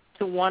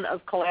to one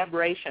of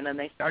collaboration, and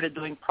they started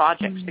doing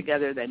projects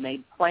together. They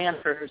made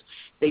planters.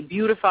 They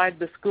beautified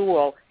the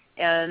school,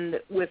 and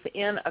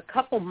within a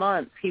couple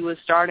months, he was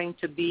starting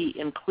to be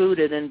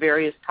included in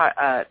various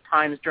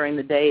times during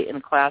the day in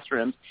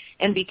classrooms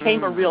and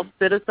became a real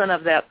citizen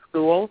of that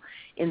school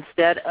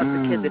instead of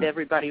the kid that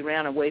everybody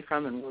ran away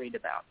from and worried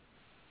about.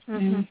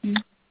 Mm-hmm.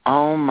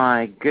 Oh,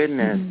 my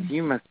goodness.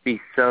 You must be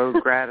so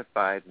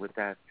gratified with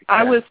that success.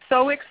 I was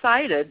so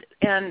excited,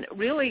 and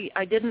really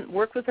I didn't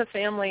work with the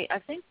family, I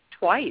think,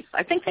 twice.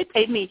 I think they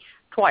paid me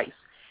twice.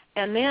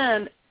 And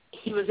then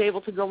he was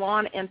able to go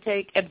on and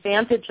take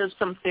advantage of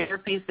some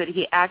therapies that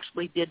he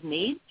actually did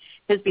need.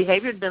 His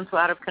behavior had been so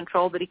out of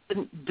control that he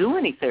couldn't do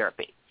any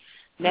therapy.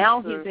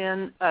 Now he's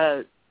in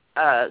a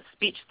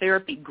speech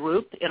therapy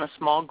group, in a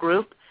small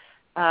group,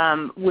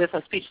 with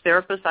a speech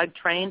therapist I've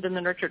trained in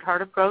the Nurtured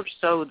Heart approach,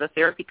 so the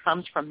therapy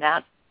comes from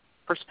that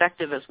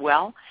perspective as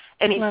well,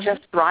 and he's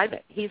just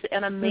thriving. He's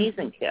an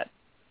amazing kid.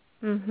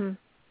 Mm-hmm.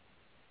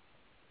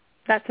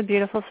 That's a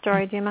beautiful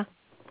story, Dema.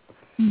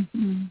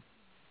 Mm-hmm.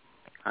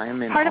 I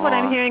am in Part of what awe.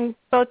 I'm hearing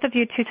both of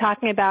you two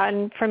talking about,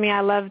 and for me, I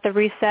love the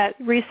reset.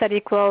 Reset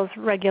equals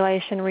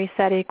regulation.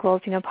 Reset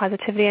equals,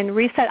 positivity. And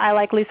reset, I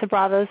like Lisa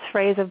Bravo's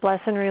phrase of bless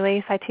and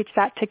release. I teach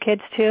that to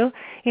kids too.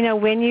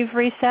 When you've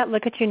reset,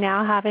 look at you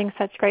now having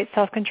such great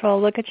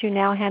self-control. Look at you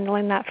now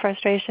handling that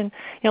frustration.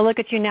 Look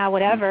at you now,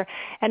 whatever.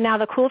 And now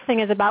the cool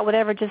thing is about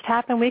whatever just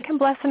happened, we can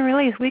bless and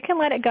release. We can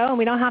let it go, and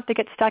we don't have to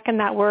get stuck in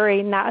that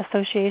worry and that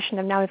association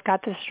of now we've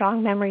got this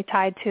strong memory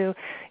tied to,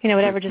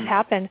 whatever just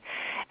happened.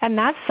 And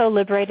that's so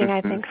liberating,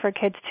 I think, for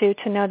kids too,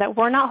 to know that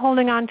we're not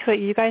holding on to it.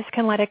 You guys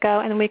can let it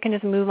go, and we can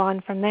just move on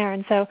from there.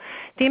 And so,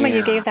 Dema,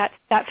 you gave that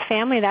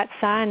family, that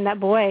son, that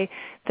boy,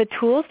 the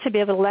tools to be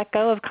able to let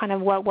go of kind of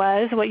what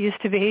was, what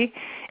used to be,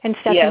 and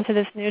step into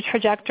this new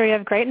trajectory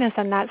of greatness.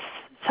 And that's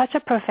such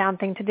a profound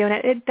thing to do, and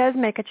it does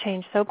make a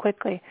change so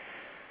quickly.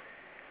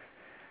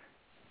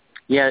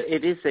 Yeah,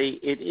 it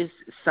is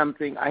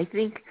something. I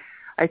think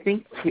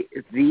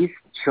these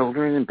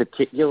children in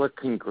particular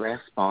can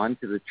grasp on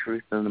to the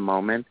truth in the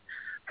moment.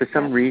 For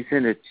some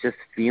reason, it's just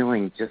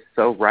feeling just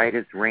so right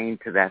as rain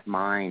to that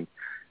mind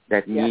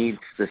that needs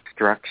the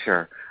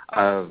structure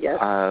of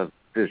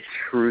the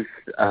truth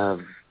of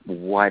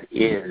what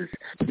is.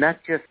 Not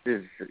just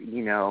as,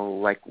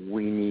 like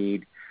we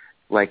need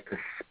like the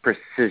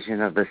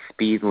precision of the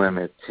speed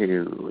limit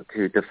to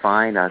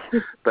define us,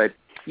 but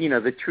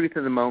the truth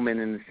of the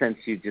moment in the sense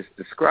you just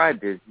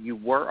described is you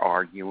were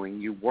arguing,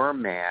 you were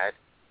mad,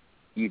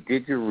 you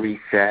did your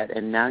reset,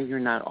 and now you're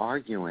not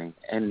arguing.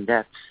 And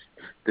that's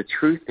the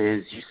truth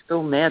is you're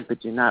still mad,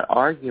 but you're not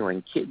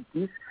arguing.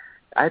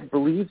 I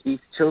believe these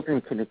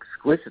children can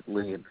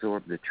exquisitely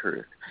absorb the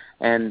truth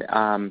and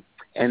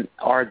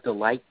our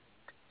delight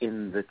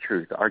in the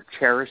truth, our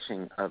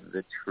cherishing of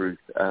the truth.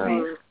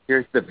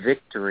 Here's the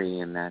victory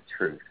in that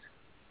truth.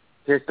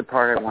 Here's the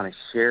part I want to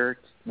share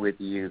with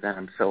you that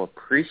I'm so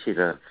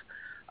appreciative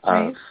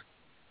of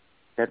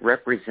that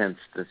represents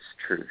this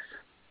truth.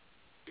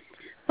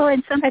 Well,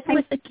 and something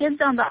with the kids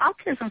on the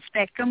autism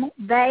spectrum,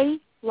 they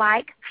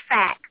like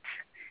facts.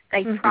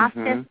 They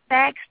process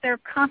facts. They're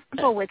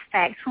comfortable with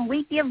facts. When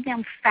we give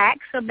them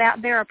facts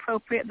about their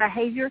appropriate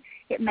behavior,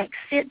 it makes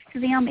sense to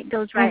them. It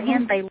goes right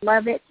in. They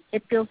love it.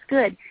 It feels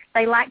good.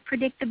 They like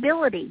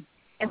predictability.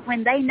 And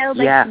when they know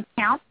they can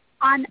count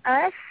on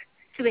us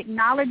to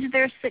acknowledge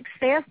their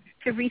success,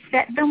 to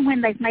reset them when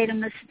they've made a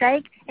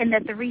mistake, and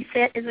that the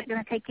reset isn't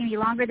going to take any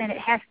longer than it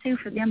has to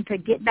for them to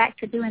get back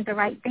to doing the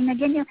right thing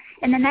again.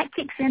 And then that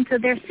kicks into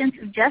their sense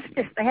of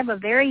justice. They have a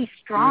very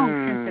strong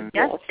sense of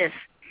justice.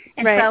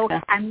 And so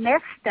I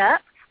messed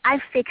up. I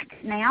fixed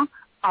it now.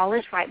 All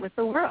is right with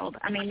the world.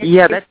 I mean,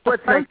 that's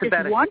what's nice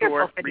about a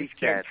short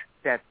reset.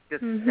 That's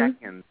just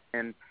seconds.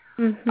 And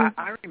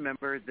I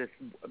remember this,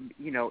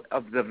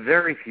 of the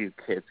very few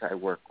kids I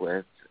work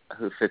with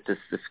who fit this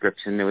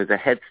description, there was a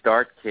Head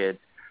Start kid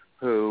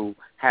who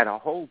had a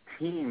whole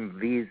team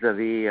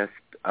vis-a-vis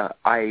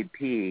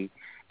IEP,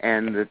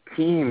 and the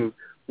team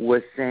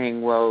was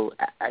saying, well,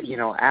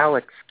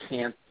 Alex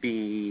can't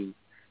be,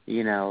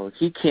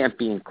 he can't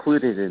be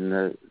included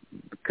in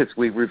because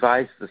we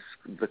revised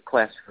the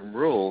classroom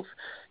rules,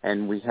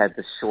 and we had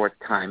the short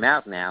time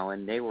out now,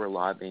 and they were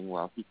lobbying,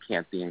 well, he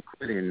can't be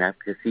included in that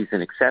because he's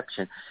an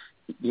exception,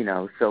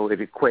 so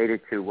it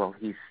equated to, well,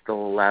 he's still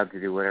allowed to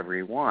do whatever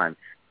he wants.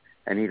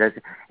 And he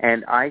doesn't.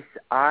 And I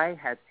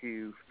had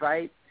to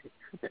fight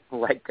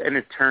like an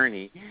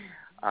attorney,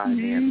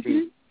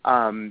 Nancy.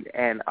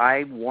 And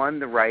I won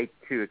the right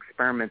to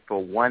experiment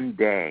for one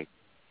day.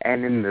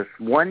 And in this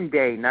one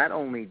day, not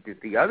only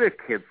did the other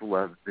kids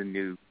love the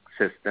new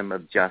system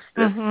of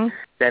justice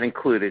that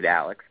included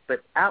Alex,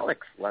 but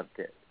Alex loved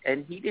it.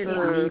 And he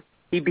didn't.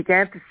 He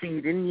began to see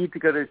he didn't need to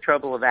go to the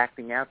trouble of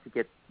acting out to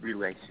get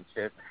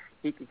relationship.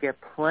 He could get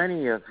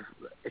plenty of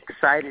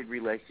excited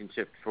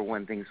relationships for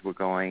when things were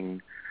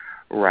going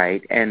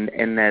right, and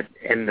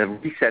the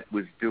reset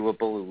was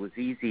doable. It was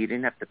easy. He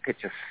didn't have to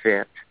pitch a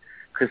fit,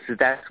 because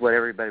that's what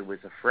everybody was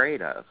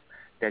afraid of,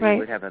 that he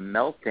would have a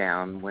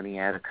meltdown when he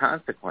had a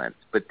consequence.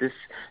 But this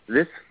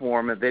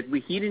form of it,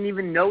 he didn't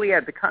even know he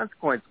had the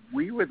consequence.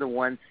 We were the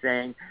ones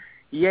saying,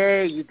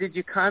 "Yay, you did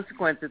your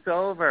consequence. It's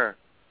over.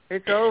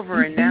 It's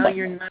over, and now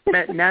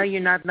you're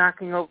not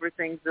knocking over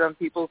things on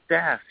people's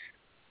desks.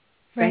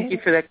 Thank you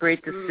for that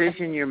great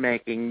decision you're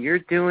making. You're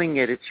doing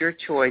it. It's your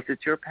choice.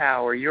 It's your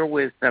power, your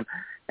wisdom."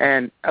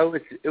 And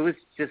it was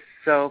just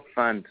so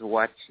fun to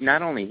watch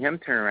not only him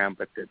turn around,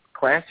 but the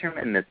classroom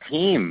and the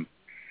team.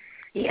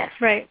 Yes.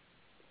 Right.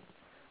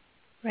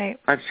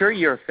 I'm sure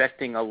you're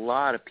affecting a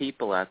lot of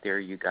people out there,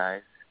 you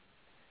guys.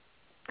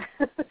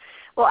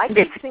 Well, I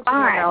keep thinking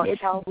about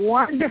it's how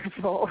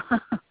wonderful.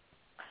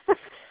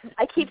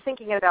 I keep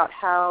thinking about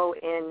how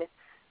in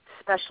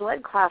special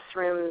ed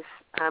classrooms,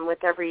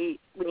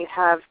 when you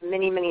have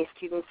many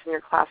students in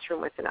your classroom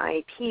with an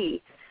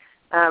IEP,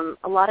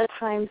 a lot of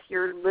times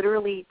you're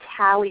literally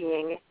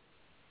tallying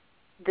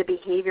the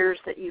behaviors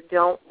that you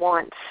don't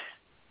want.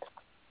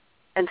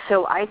 And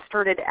so I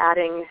started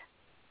adding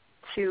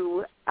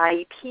to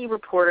IEP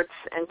reports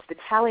and to the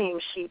tallying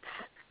sheets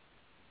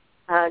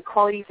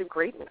qualities of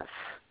greatness.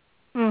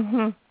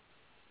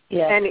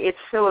 Yeah. And it's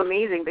so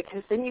amazing,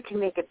 because then you can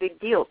make a big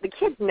deal. The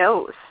kid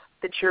knows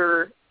that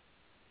you're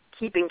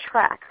keeping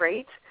track,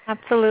 right?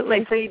 Absolutely.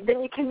 And so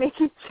then you can make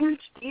a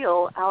huge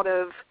deal out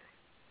of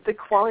the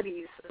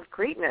qualities of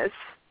greatness,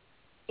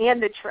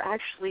 and that you're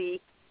actually,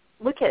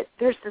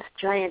 there's this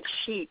giant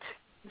sheet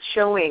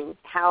showing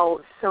how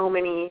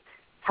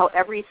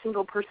every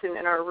single person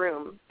in our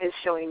room is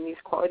showing these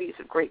qualities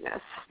of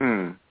greatness.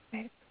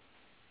 Right.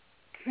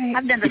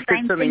 I've done the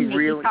same thing.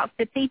 We talk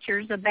to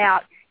teachers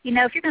about,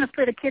 if you're going to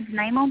put a kid's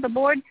name on the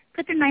board,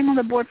 put their name on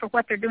the board for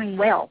what they're doing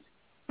well.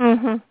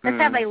 Let's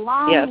have a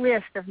long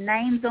list of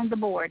names on the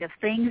board of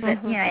things that,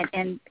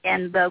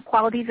 and the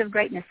qualities of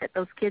greatness that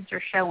those kids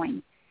are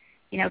showing.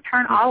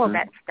 Turn all of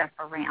that stuff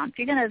around. If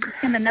you're going to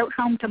send a note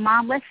home to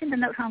mom, let's send a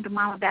note home to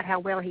mom about how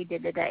well he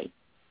did today.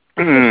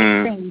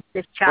 Things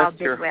this child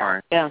did well.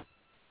 Heart. Yeah.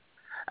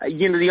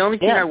 The only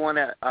thing I want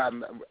to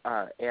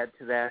add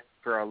to that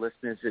for our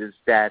listeners is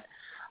that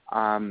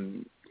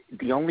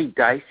the only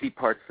dicey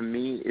part for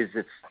me is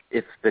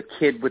if the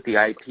kid with the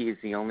IEP is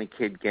the only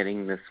kid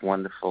getting this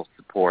wonderful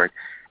support,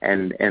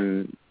 and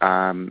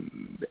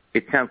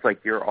it sounds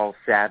like you're all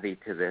savvy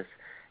to this.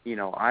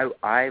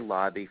 I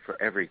lobby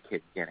for every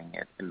kid getting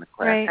it in the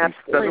class. Right.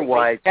 Absolutely.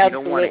 Otherwise, you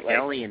don't want to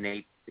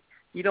alienate.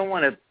 You don't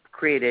want to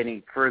create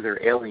any further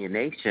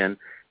alienation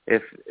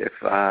if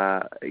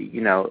the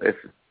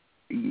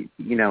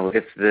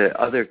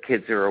other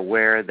kids are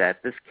aware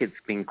that this kid's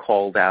being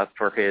called out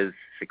for his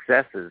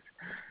successes,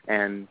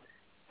 and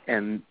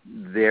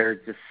they're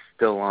just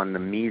still on the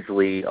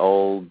measly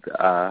old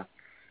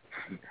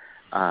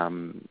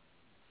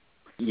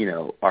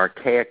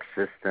archaic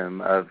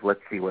system of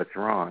let's see what's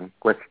wrong,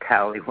 let's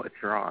tally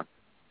what's wrong.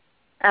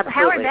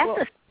 Howard,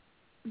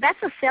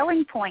 that's a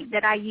selling point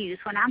that I use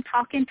when I'm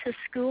talking to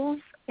schools.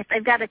 If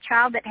they've got a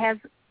child that has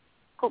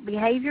quote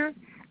behavior,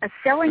 a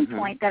selling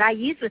point that I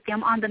use with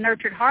them on the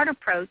Nurtured Heart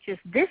approach is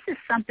this is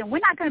something, we're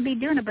not going to be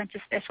doing a bunch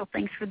of special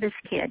things for this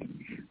kid.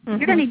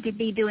 You're going to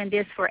be doing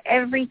this for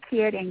every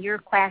kid in your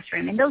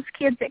classroom. And those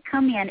kids that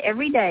come in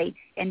every day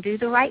and do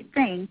the right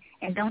thing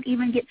and don't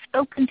even get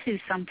spoken to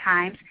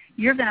sometimes,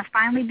 you're going to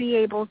finally be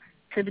able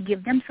to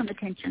give them some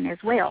attention as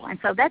well. And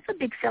so that's a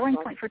big selling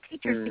point for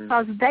teachers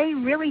because they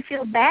really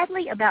feel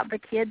badly about the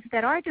kids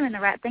that are doing the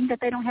right thing that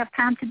they don't have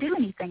time to do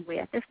anything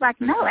with. It's like,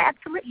 no,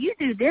 absolutely, you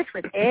do this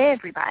with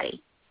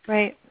everybody.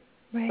 Right.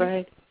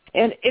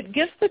 And it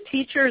gives the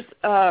teachers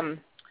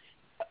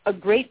a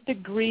great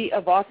degree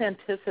of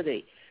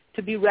authenticity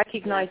to be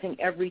recognizing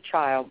every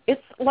child.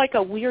 It's like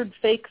a weird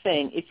fake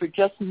thing if you're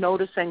just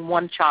noticing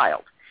one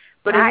child.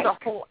 But it's a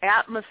whole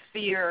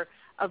atmosphere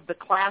of the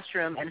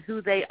classroom and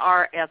who they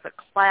are as a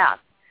class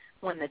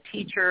when the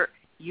teacher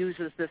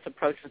uses this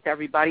approach with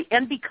everybody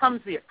and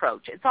becomes the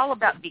approach. It's all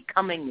about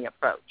becoming the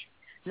approach,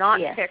 not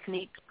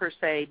techniques per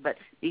se, but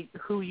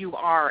who you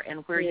are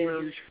and where you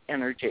use your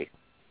energy.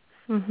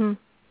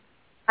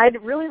 I'd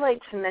really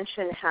like to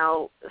mention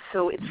how,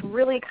 so it's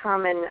really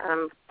common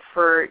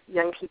for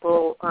young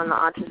people on the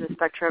autism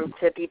spectrum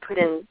to be put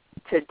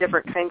into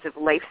different kinds of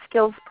life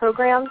skills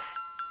programs.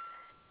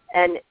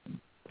 And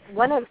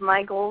one of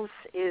my goals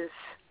is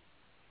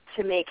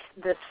to make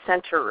the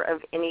center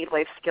of any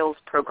life skills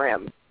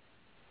program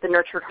the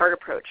Nurtured Heart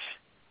approach.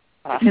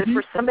 Because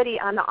for somebody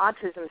on the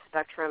autism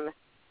spectrum,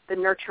 the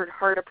Nurtured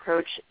Heart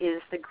approach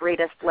is the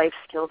greatest life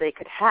skill they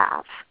could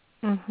have.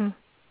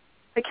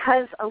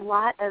 Because a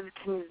lot of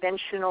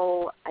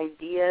conventional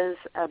ideas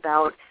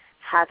about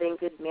having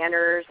good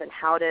manners and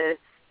how to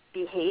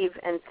behave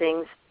and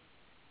things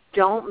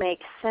don't make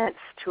sense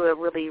to a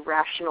really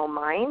rational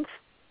mind.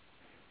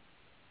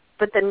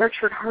 But the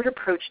Nurtured Heart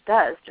approach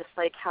does, just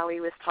like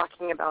Howie was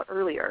talking about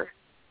earlier.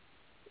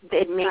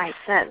 It makes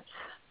sense.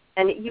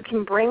 And you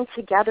can bring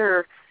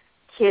together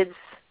kids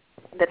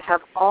that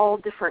have all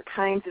different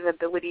kinds of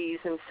abilities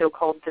and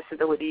so-called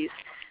disabilities.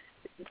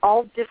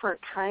 All different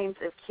kinds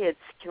of kids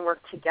can work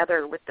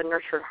together with the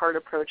Nurtured Heart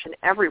approach, and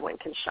everyone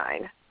can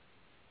shine,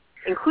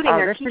 including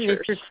their teachers.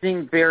 That's an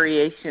interesting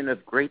variation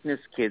of Greatness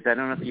Kids. I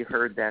don't know if you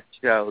heard that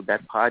show,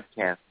 that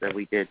podcast that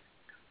we did.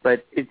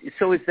 But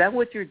so is that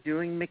what you're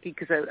doing, Micki?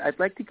 Because I'd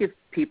like to give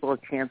people a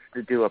chance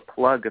to do a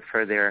plug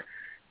for their,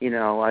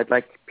 I'd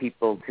like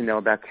people to know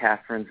about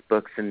Catherine's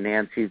books and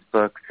Nancy's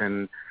books.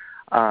 And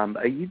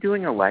are you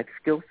doing a life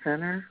skills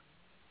center?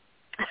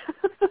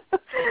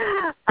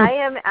 I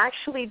am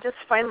actually just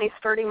finally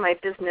starting my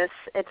business.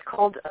 It's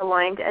called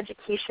Aligned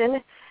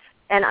Education,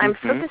 and I'm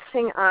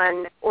focusing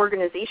on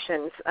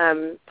organizations,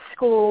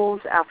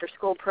 schools,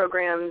 after-school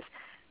programs,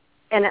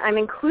 and I'm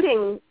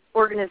including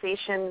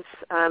organizations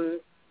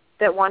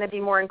that want to be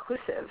more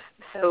inclusive.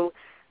 So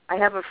I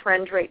have a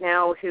friend right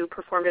now who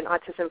performed in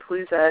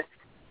AutismPalooza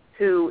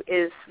who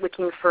is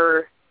looking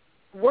for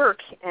work,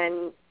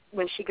 and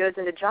when she goes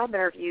into job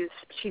interviews,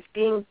 she's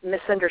being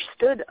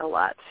misunderstood a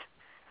lot.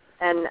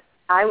 And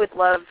I would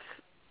love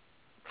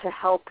to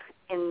help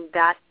in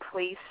that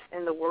place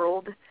in the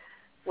world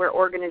where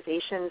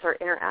organizations are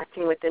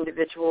interacting with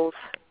individuals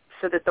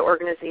so that the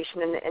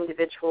organization and the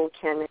individual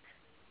can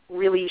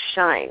really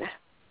shine.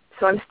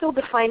 So I'm still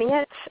defining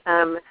it,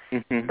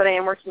 but I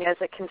am working as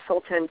a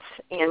consultant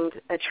and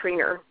a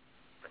trainer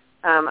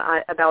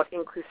about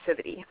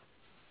inclusivity.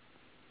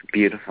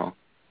 Beautiful.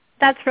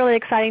 That's really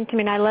exciting to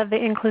me, and I love the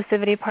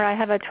inclusivity part. I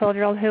have a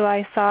 12-year-old who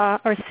I saw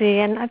or see,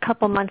 and a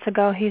couple months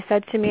ago he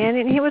said to me, and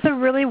it was a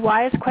really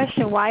wise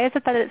question, why is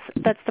it that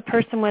that's the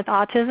person with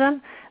autism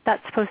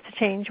that's supposed to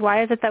change?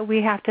 Why is it that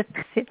we have to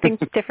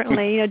think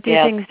differently, do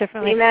things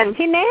differently? Amen.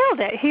 He nailed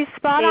it. He's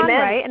spot on,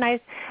 right?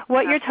 And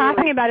what you're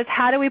talking about is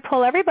how do we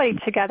pull everybody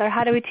together?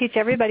 How do we teach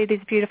everybody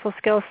these beautiful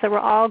skills so we're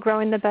all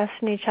growing the best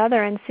in each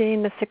other and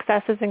seeing the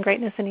successes and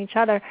greatness in each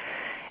other?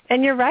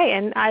 And you're right,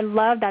 and I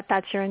love that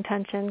that's your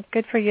intention.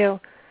 Good for you.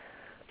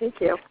 Thank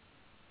you.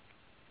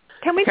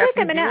 Can we take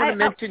a minute? Do you want to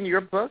mention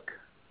your book?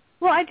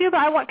 Well, I do,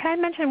 but can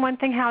I mention one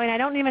thing, Howie? And I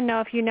don't even know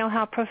if you know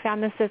how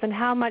profound this is and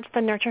how much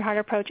the Nurtured Heart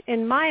approach,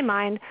 in my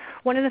mind,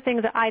 one of the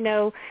things that I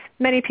know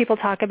many people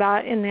talk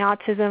about in the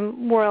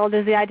autism world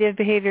is the idea of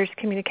behaviors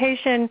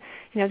communication.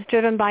 It's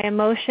driven by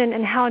emotion,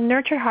 and how a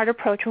Nurtured Heart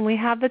approach, when we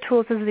have the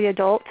tools as the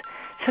adult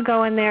to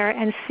go in there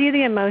and see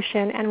the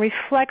emotion and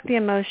reflect the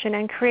emotion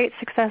and create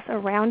success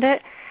around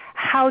it,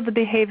 how the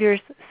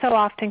behaviors so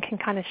often can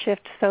kind of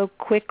shift so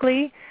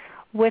quickly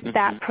with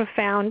that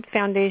profound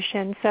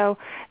foundation. So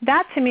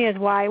that to me is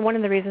one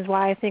of the reasons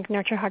why I think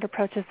Nurtured Heart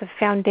approach is the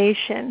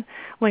foundation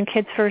when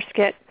kids first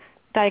get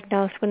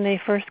diagnosed, when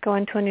they first go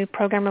into a new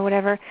program or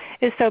whatever,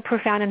 is so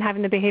profound in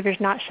having the behaviors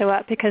not show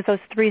up, because those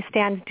three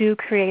stands do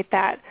create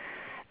that,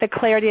 the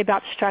clarity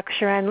about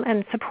structure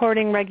and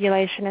supporting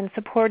regulation and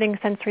supporting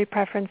sensory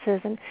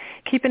preferences and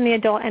keeping the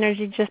adult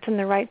energy just in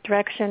the right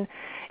direction.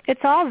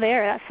 It's all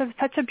there. That's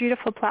such a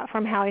beautiful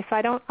platform, Howie.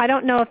 So I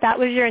don't know if that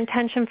was your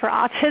intention for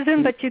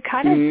autism, but you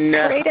kind of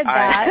created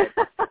that.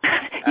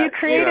 You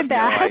created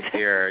that. No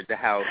idea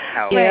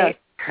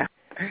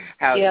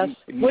how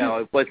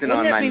it wasn't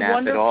on my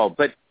map at all.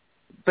 But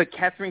But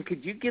Catherine,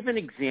 could you give an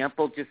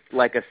example, just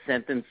like a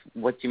sentence,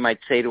 what you might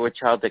say to a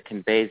child that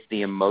conveys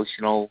the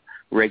emotional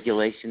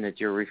regulation that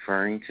you're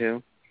referring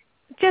to?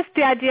 Just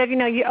the idea of,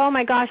 oh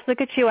my gosh,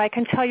 look at you. I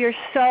can tell you're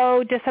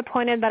so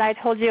disappointed that I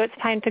told you it's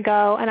time to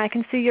go, and I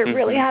can see you're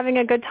really having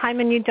a good time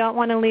and you don't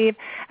want to leave,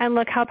 and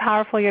look how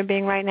powerful you're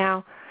being right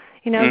now.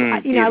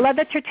 I love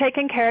that you're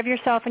taking care of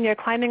yourself and you're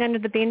climbing under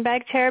the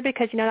beanbag chair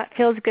because, that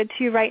feels good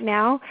to you right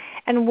now.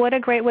 And what a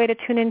great way to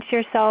tune into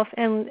yourself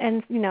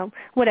and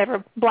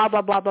whatever, blah,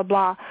 blah, blah, blah,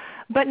 blah.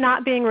 But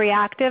not being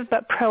reactive,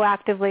 but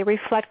proactively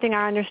reflecting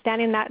our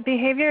understanding that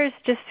behavior is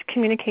just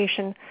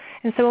communication.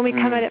 And so when we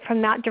come at it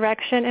from that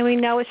direction and we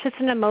know it's just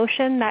an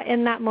emotion that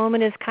in that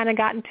moment has kind of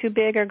gotten too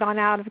big or gone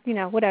out of,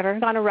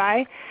 gone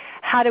awry,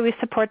 how do we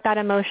support that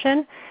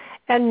emotion?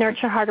 And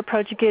Nurture Heart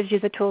approach gives you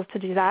the tools to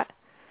do that.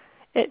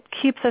 It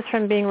keeps us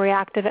from being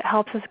reactive. It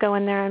helps us go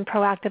in there and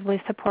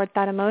proactively support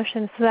that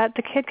emotion so that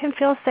the kid can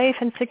feel safe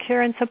and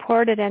secure and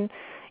supported. And,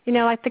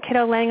 like the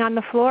kiddo laying on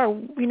the floor,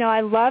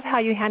 I love how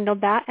you handled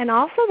that. And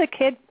also the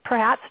kid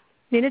perhaps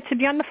needed to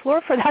be on the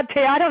floor for that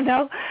day. I don't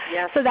know.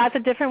 Yes. So that's a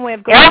different way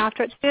of going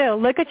after it too.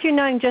 Look at you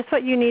knowing just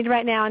what you need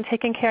right now and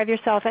taking care of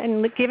yourself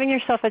and giving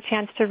yourself a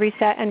chance to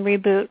reset and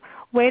reboot.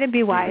 Way to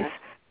be wise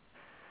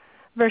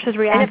versus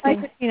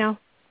reacting,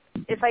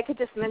 If I could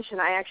just mention,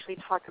 I actually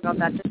talk about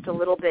that just a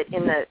little bit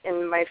in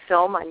my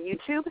film on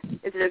YouTube.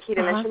 Is it okay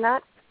to mention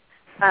that?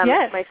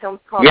 Yes. My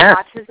film's called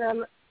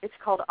Autism. It's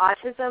called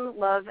Autism,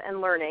 Love, and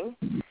Learning,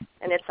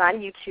 and it's on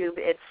YouTube.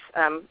 It's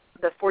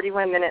the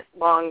 41-minute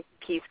long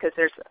piece because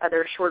there's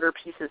other shorter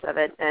pieces of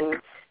it, and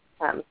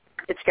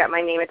it's got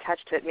my name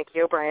attached to it,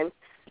 Micki O'Brien.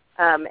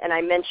 And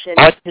I mentioned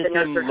the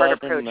Nurture Heart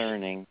approach. And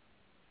learning.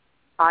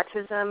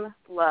 Autism,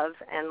 Love,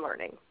 and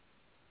Learning.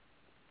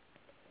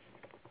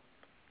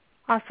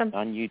 Awesome.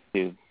 On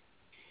YouTube.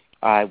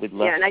 I would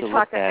love to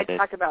look at it. I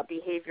talk about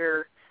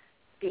behavior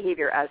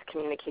as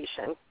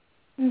communication.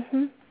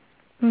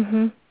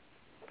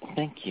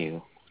 Thank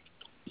you.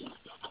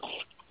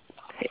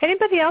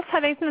 Anybody else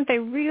have anything that they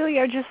really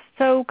are just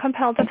so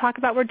compelled to talk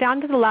about? We're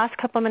down to the last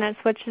couple of minutes,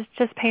 which is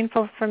just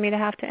painful for me to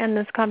have to end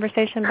this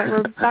conversation, but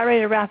we're about ready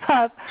to wrap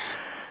up.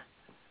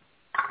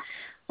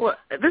 Well,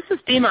 this is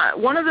Dema.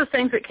 One of the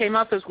things that came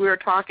up as we were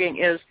talking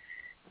is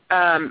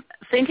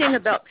thinking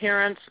about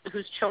parents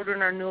whose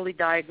children are newly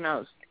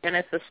diagnosed. And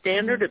if the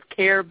standard of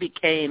care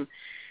became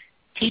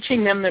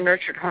teaching them the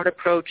Nurtured Heart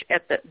approach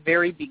at the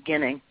very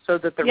beginning so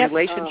that the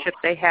relationship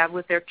they have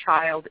with their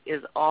child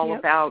is all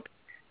about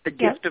the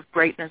gift of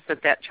greatness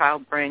that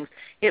child brings,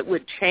 it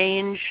would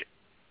change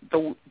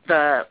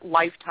the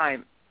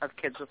lifetime of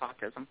kids with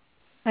autism.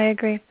 I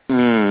agree.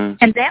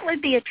 And that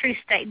would be a true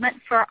statement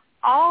for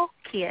all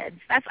kids.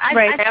 I'd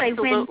say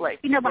absolutely.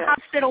 when the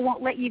hospital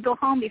won't let you go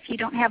home if you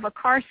don't have a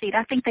car seat,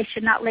 I think they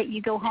should not let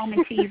you go home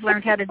until you've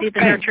learned how to do the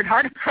Nurtured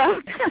Heart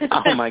approach.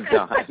 Oh my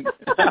God.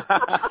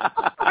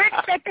 We're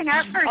expecting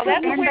our first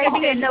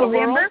grandbaby in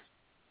November.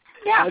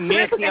 Yeah,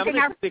 Nancy, I'm going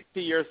to stick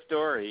to your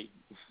story.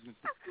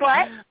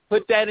 What?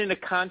 Put that in a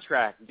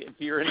contract. If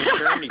you're an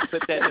attorney,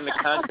 put that in a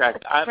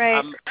contract.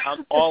 I'm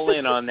all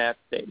in on that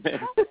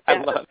statement. I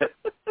love it.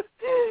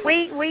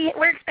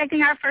 We're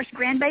expecting our first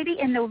grandbaby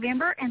in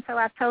November, and so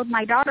I told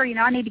my daughter,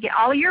 I need to get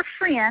all of your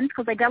friends,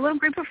 because they've got a little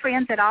group of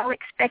friends that are all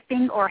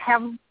expecting or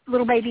have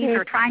little babies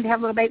or trying to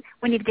have little babies.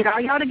 We need to get all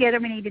y'all together.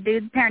 We need to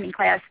do the parenting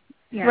class.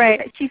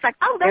 Right. She's like,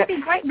 oh, that'd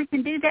be great. We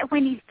can do that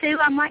when he's 2.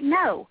 I'm like,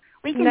 no.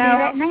 We can do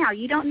that now.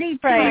 You don't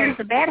need 2 years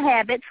of bad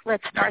habits.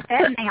 Let's start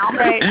that now.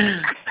 Right.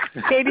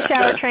 Baby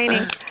shower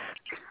training.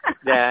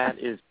 That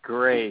is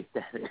great.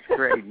 That is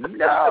great.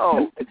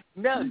 No.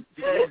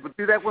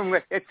 Do that when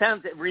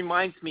it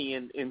reminds me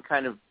in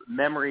kind of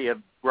memory of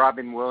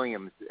Robin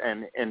Williams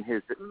and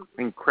his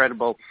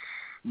incredible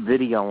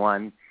video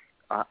on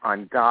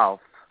golf.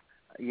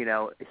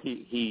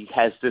 He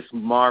has this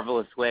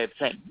marvelous way of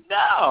saying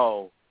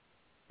no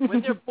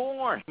when they're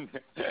born.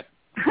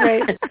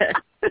 Right.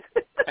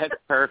 That's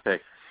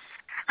perfect.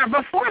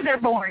 Before they're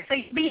born, so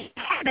you be a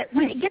habit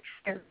when it gets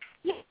there.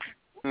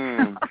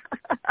 Yeah.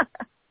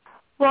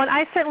 Well, and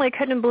I certainly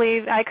couldn't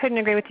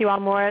agree with you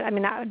all more. I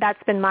mean,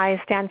 that's been my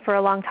stand for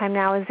a long time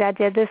now, is the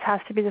idea this has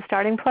to be the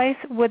starting place.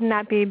 Wouldn't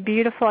that be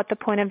beautiful at the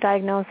point of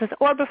diagnosis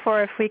or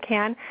before if we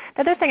can?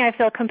 The other thing I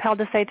feel compelled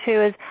to say,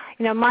 too, is,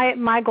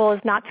 my goal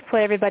is not to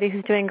put everybody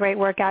who's doing great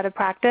work out of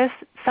practice.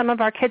 Some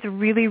of our kids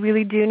really,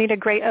 really do need a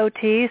great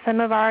OT. Some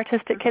of our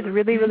autistic kids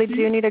really, really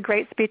do need a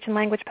great speech and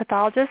language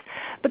pathologist.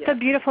 But the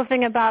beautiful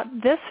thing about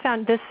this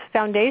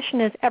foundation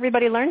is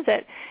everybody learns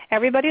it.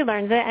 Everybody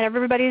learns it, and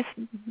everybody's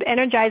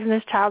energizing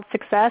this child's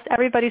success.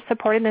 Everybody's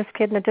supporting this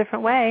kid in a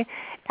different way.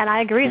 And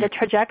I agree, the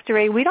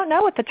trajectory, we don't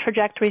know what the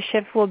trajectory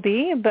shift will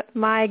be, but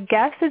my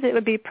guess is it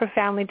would be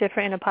profoundly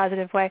different in a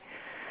positive way.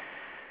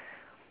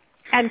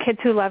 And kids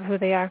who love who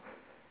they are,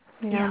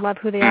 love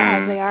who they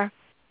are as they are.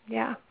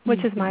 Yeah,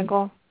 which is my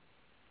goal.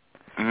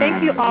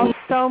 Thank you all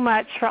so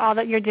much for all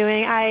that you're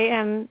doing. I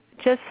am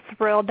just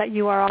thrilled that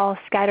you are all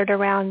scattered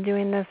around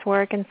doing this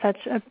work in such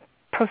a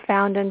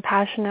profound and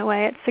passionate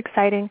way. It's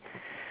exciting.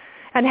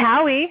 And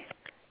Howie,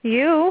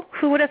 you,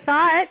 who would have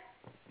thought?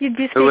 You'd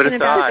be speaking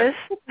about this.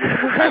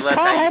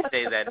 I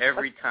say that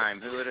every time.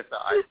 Who would have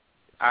thought?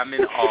 I'm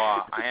in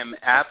awe. I am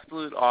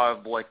absolute awe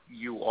of what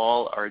you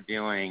all are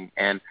doing,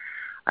 and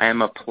I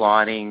am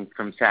applauding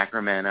from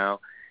Sacramento,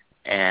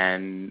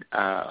 and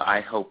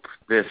I hope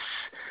this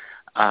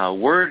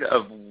word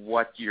of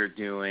what you're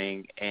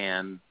doing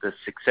and the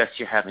success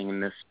you're having in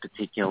this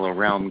particular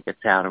realm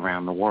gets out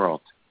around the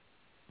world.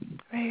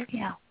 Right.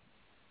 Yeah.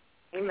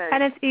 Amen.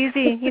 And it's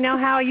easy. You know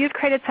how you've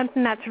created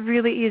something that's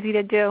really easy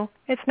to do.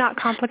 It's not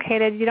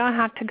complicated. You don't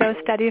have to go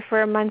study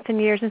for months and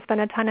years and spend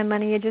a ton of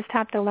money. You just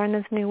have to learn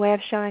this new way of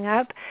showing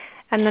up,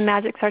 and the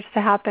magic starts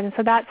to happen.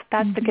 So that's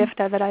the gift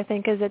of it, I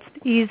think, is its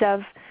ease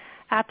of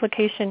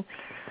application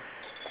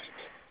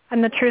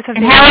and the truth of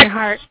being in your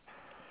heart.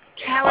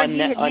 Howard,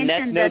 on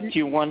that note, do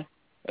you want?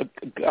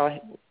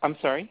 I'm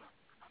sorry.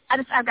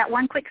 I've got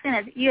one quick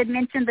sentence. You had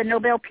mentioned the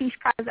Nobel Peace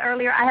Prize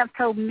earlier. I have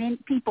told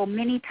people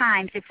many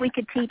times, if we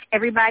could teach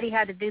everybody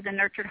how to do the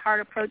nurtured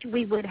heart approach,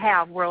 we would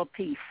have world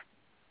peace.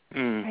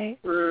 Right.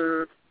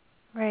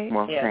 Right.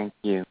 Well, thank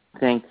you.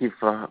 Thank you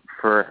for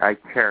I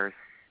cherish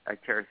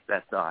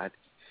that thought.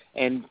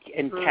 And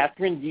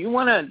Catherine, do you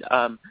want to?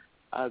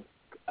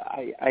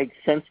 I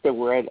sense that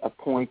we're at a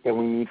point that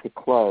we need to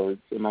close.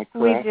 Am I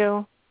correct?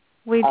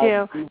 We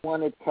do. Do you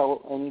want to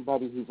tell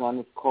anybody who's on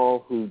this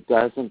call who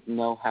doesn't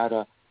know how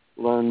to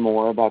learn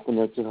more about the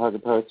nurtured heart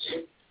approach?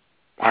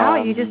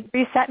 Howard, you just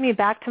reset me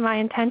back to my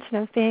intention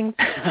of being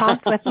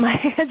prompt with my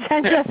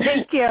agenda.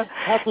 Thank you.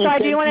 So I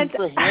do want to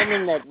for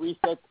handling that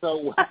reset so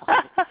well.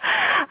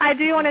 I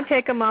do want to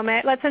take a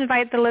moment. Let's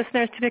invite the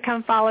listeners to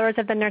become followers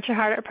of the Nurture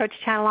Heart Approach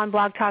channel on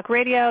Blog Talk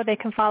Radio. They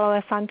can follow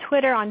us on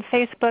Twitter, on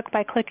Facebook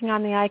by clicking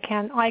on the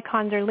icons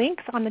or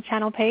links on the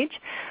channel page.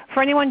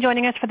 For anyone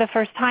joining us for the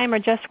first time or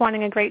just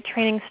wanting a great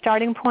training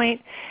starting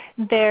point,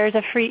 there's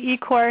a free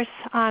e-course.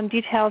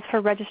 Details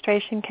for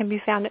registration can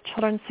be found at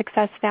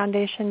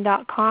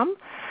childrensuccessfoundation.com.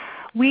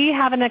 We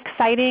have an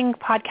exciting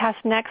podcast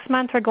next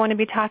month. We're going to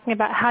be talking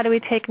about how do we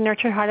take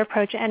Nurture Heart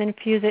Approach and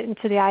infuse it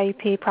into the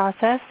IEP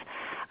process.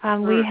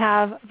 We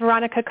have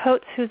Veronica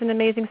Coates, who's an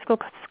amazing school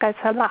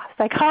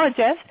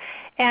psychologist,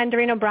 and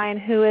Doreen O'Brien,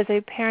 who is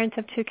a parent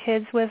of 2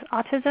 kids with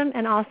autism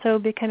and also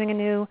becoming a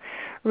new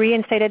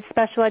reinstated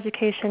special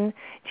education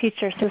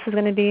teacher. So this is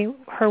going to be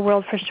her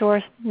world for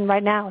sure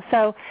right now.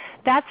 So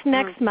that's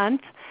next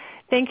month.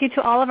 Thank you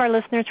to all of our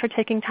listeners for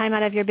taking time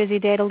out of your busy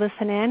day to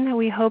listen in.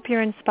 We hope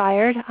you're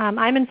inspired.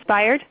 I'm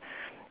inspired,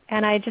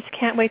 and I just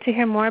can't wait to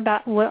hear more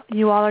about what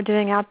you all are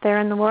doing out there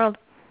in the world.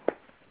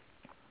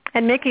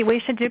 And, Micki, we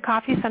should do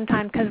coffee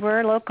sometime because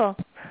we're local.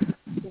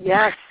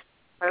 Yes,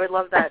 I would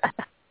love that.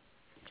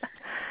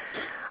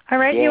 All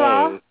right, you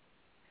all.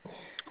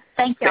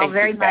 Thank you all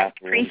very much.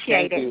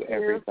 Appreciate it. Thank you,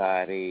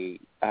 everybody.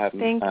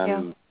 Thank you.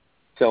 I'm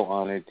so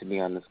honored to be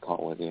on this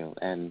call with you,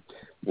 and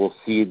we'll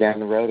see you down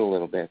the road a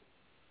little bit.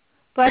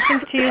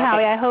 Blessings to you,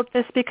 Howie. I hope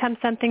this becomes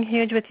something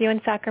huge with you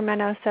in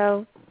Sacramento,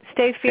 so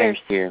stay fierce.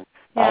 Thank you.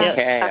 Yeah.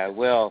 Okay, I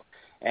will.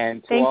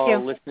 And to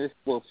all listeners,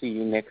 we'll see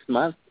you next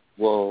month.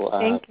 We'll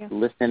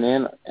listen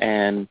in,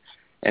 and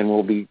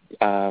we'll be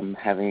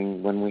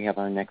having when we have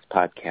our next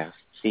podcast.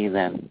 See you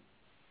then.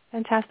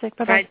 Fantastic.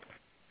 Bye-bye.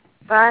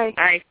 Bye.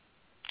 Bye.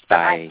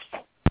 Bye.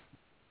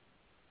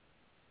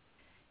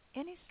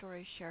 Any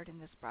stories shared in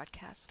this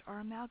broadcast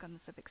are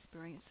amalgams of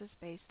experiences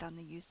based on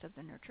the use of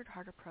the Nurtured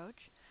Heart Approach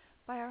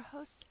by our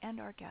hosts and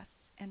our guests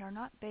and are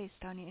not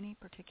based on any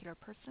particular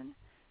person,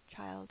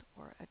 child,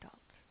 or adult.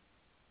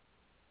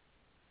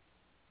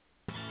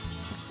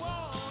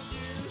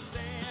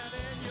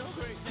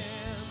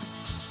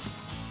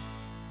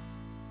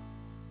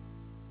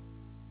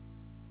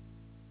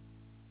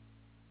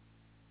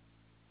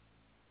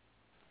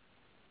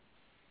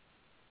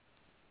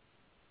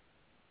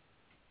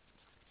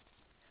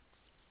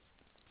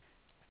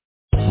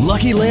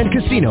 Lucky Land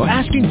Casino,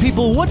 asking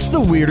people, what's the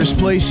weirdest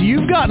place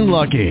you've gotten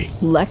lucky?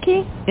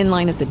 Lucky? In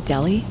line at the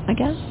deli, I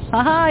guess?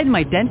 Aha, in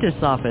my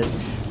dentist's office.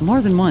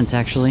 More than once,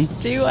 actually.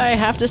 Do I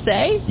have to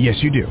say? Yes,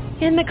 you do.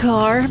 In the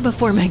car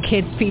before my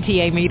kids'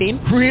 PTA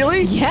meeting.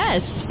 Really?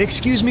 Yes.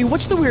 Excuse me,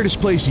 what's the weirdest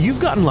place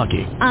you've gotten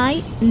lucky?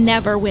 I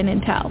never win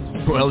and tell.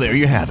 Well, there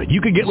you have it.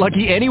 You can get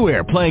lucky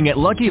anywhere, playing at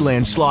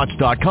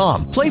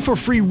LuckyLandSlots.com. Play for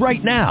free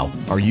right now.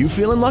 Are you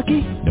feeling lucky?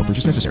 No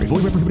purchase necessary.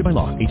 Void where prohibited by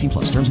law.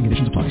 18+. Terms and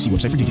conditions apply. See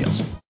website for details.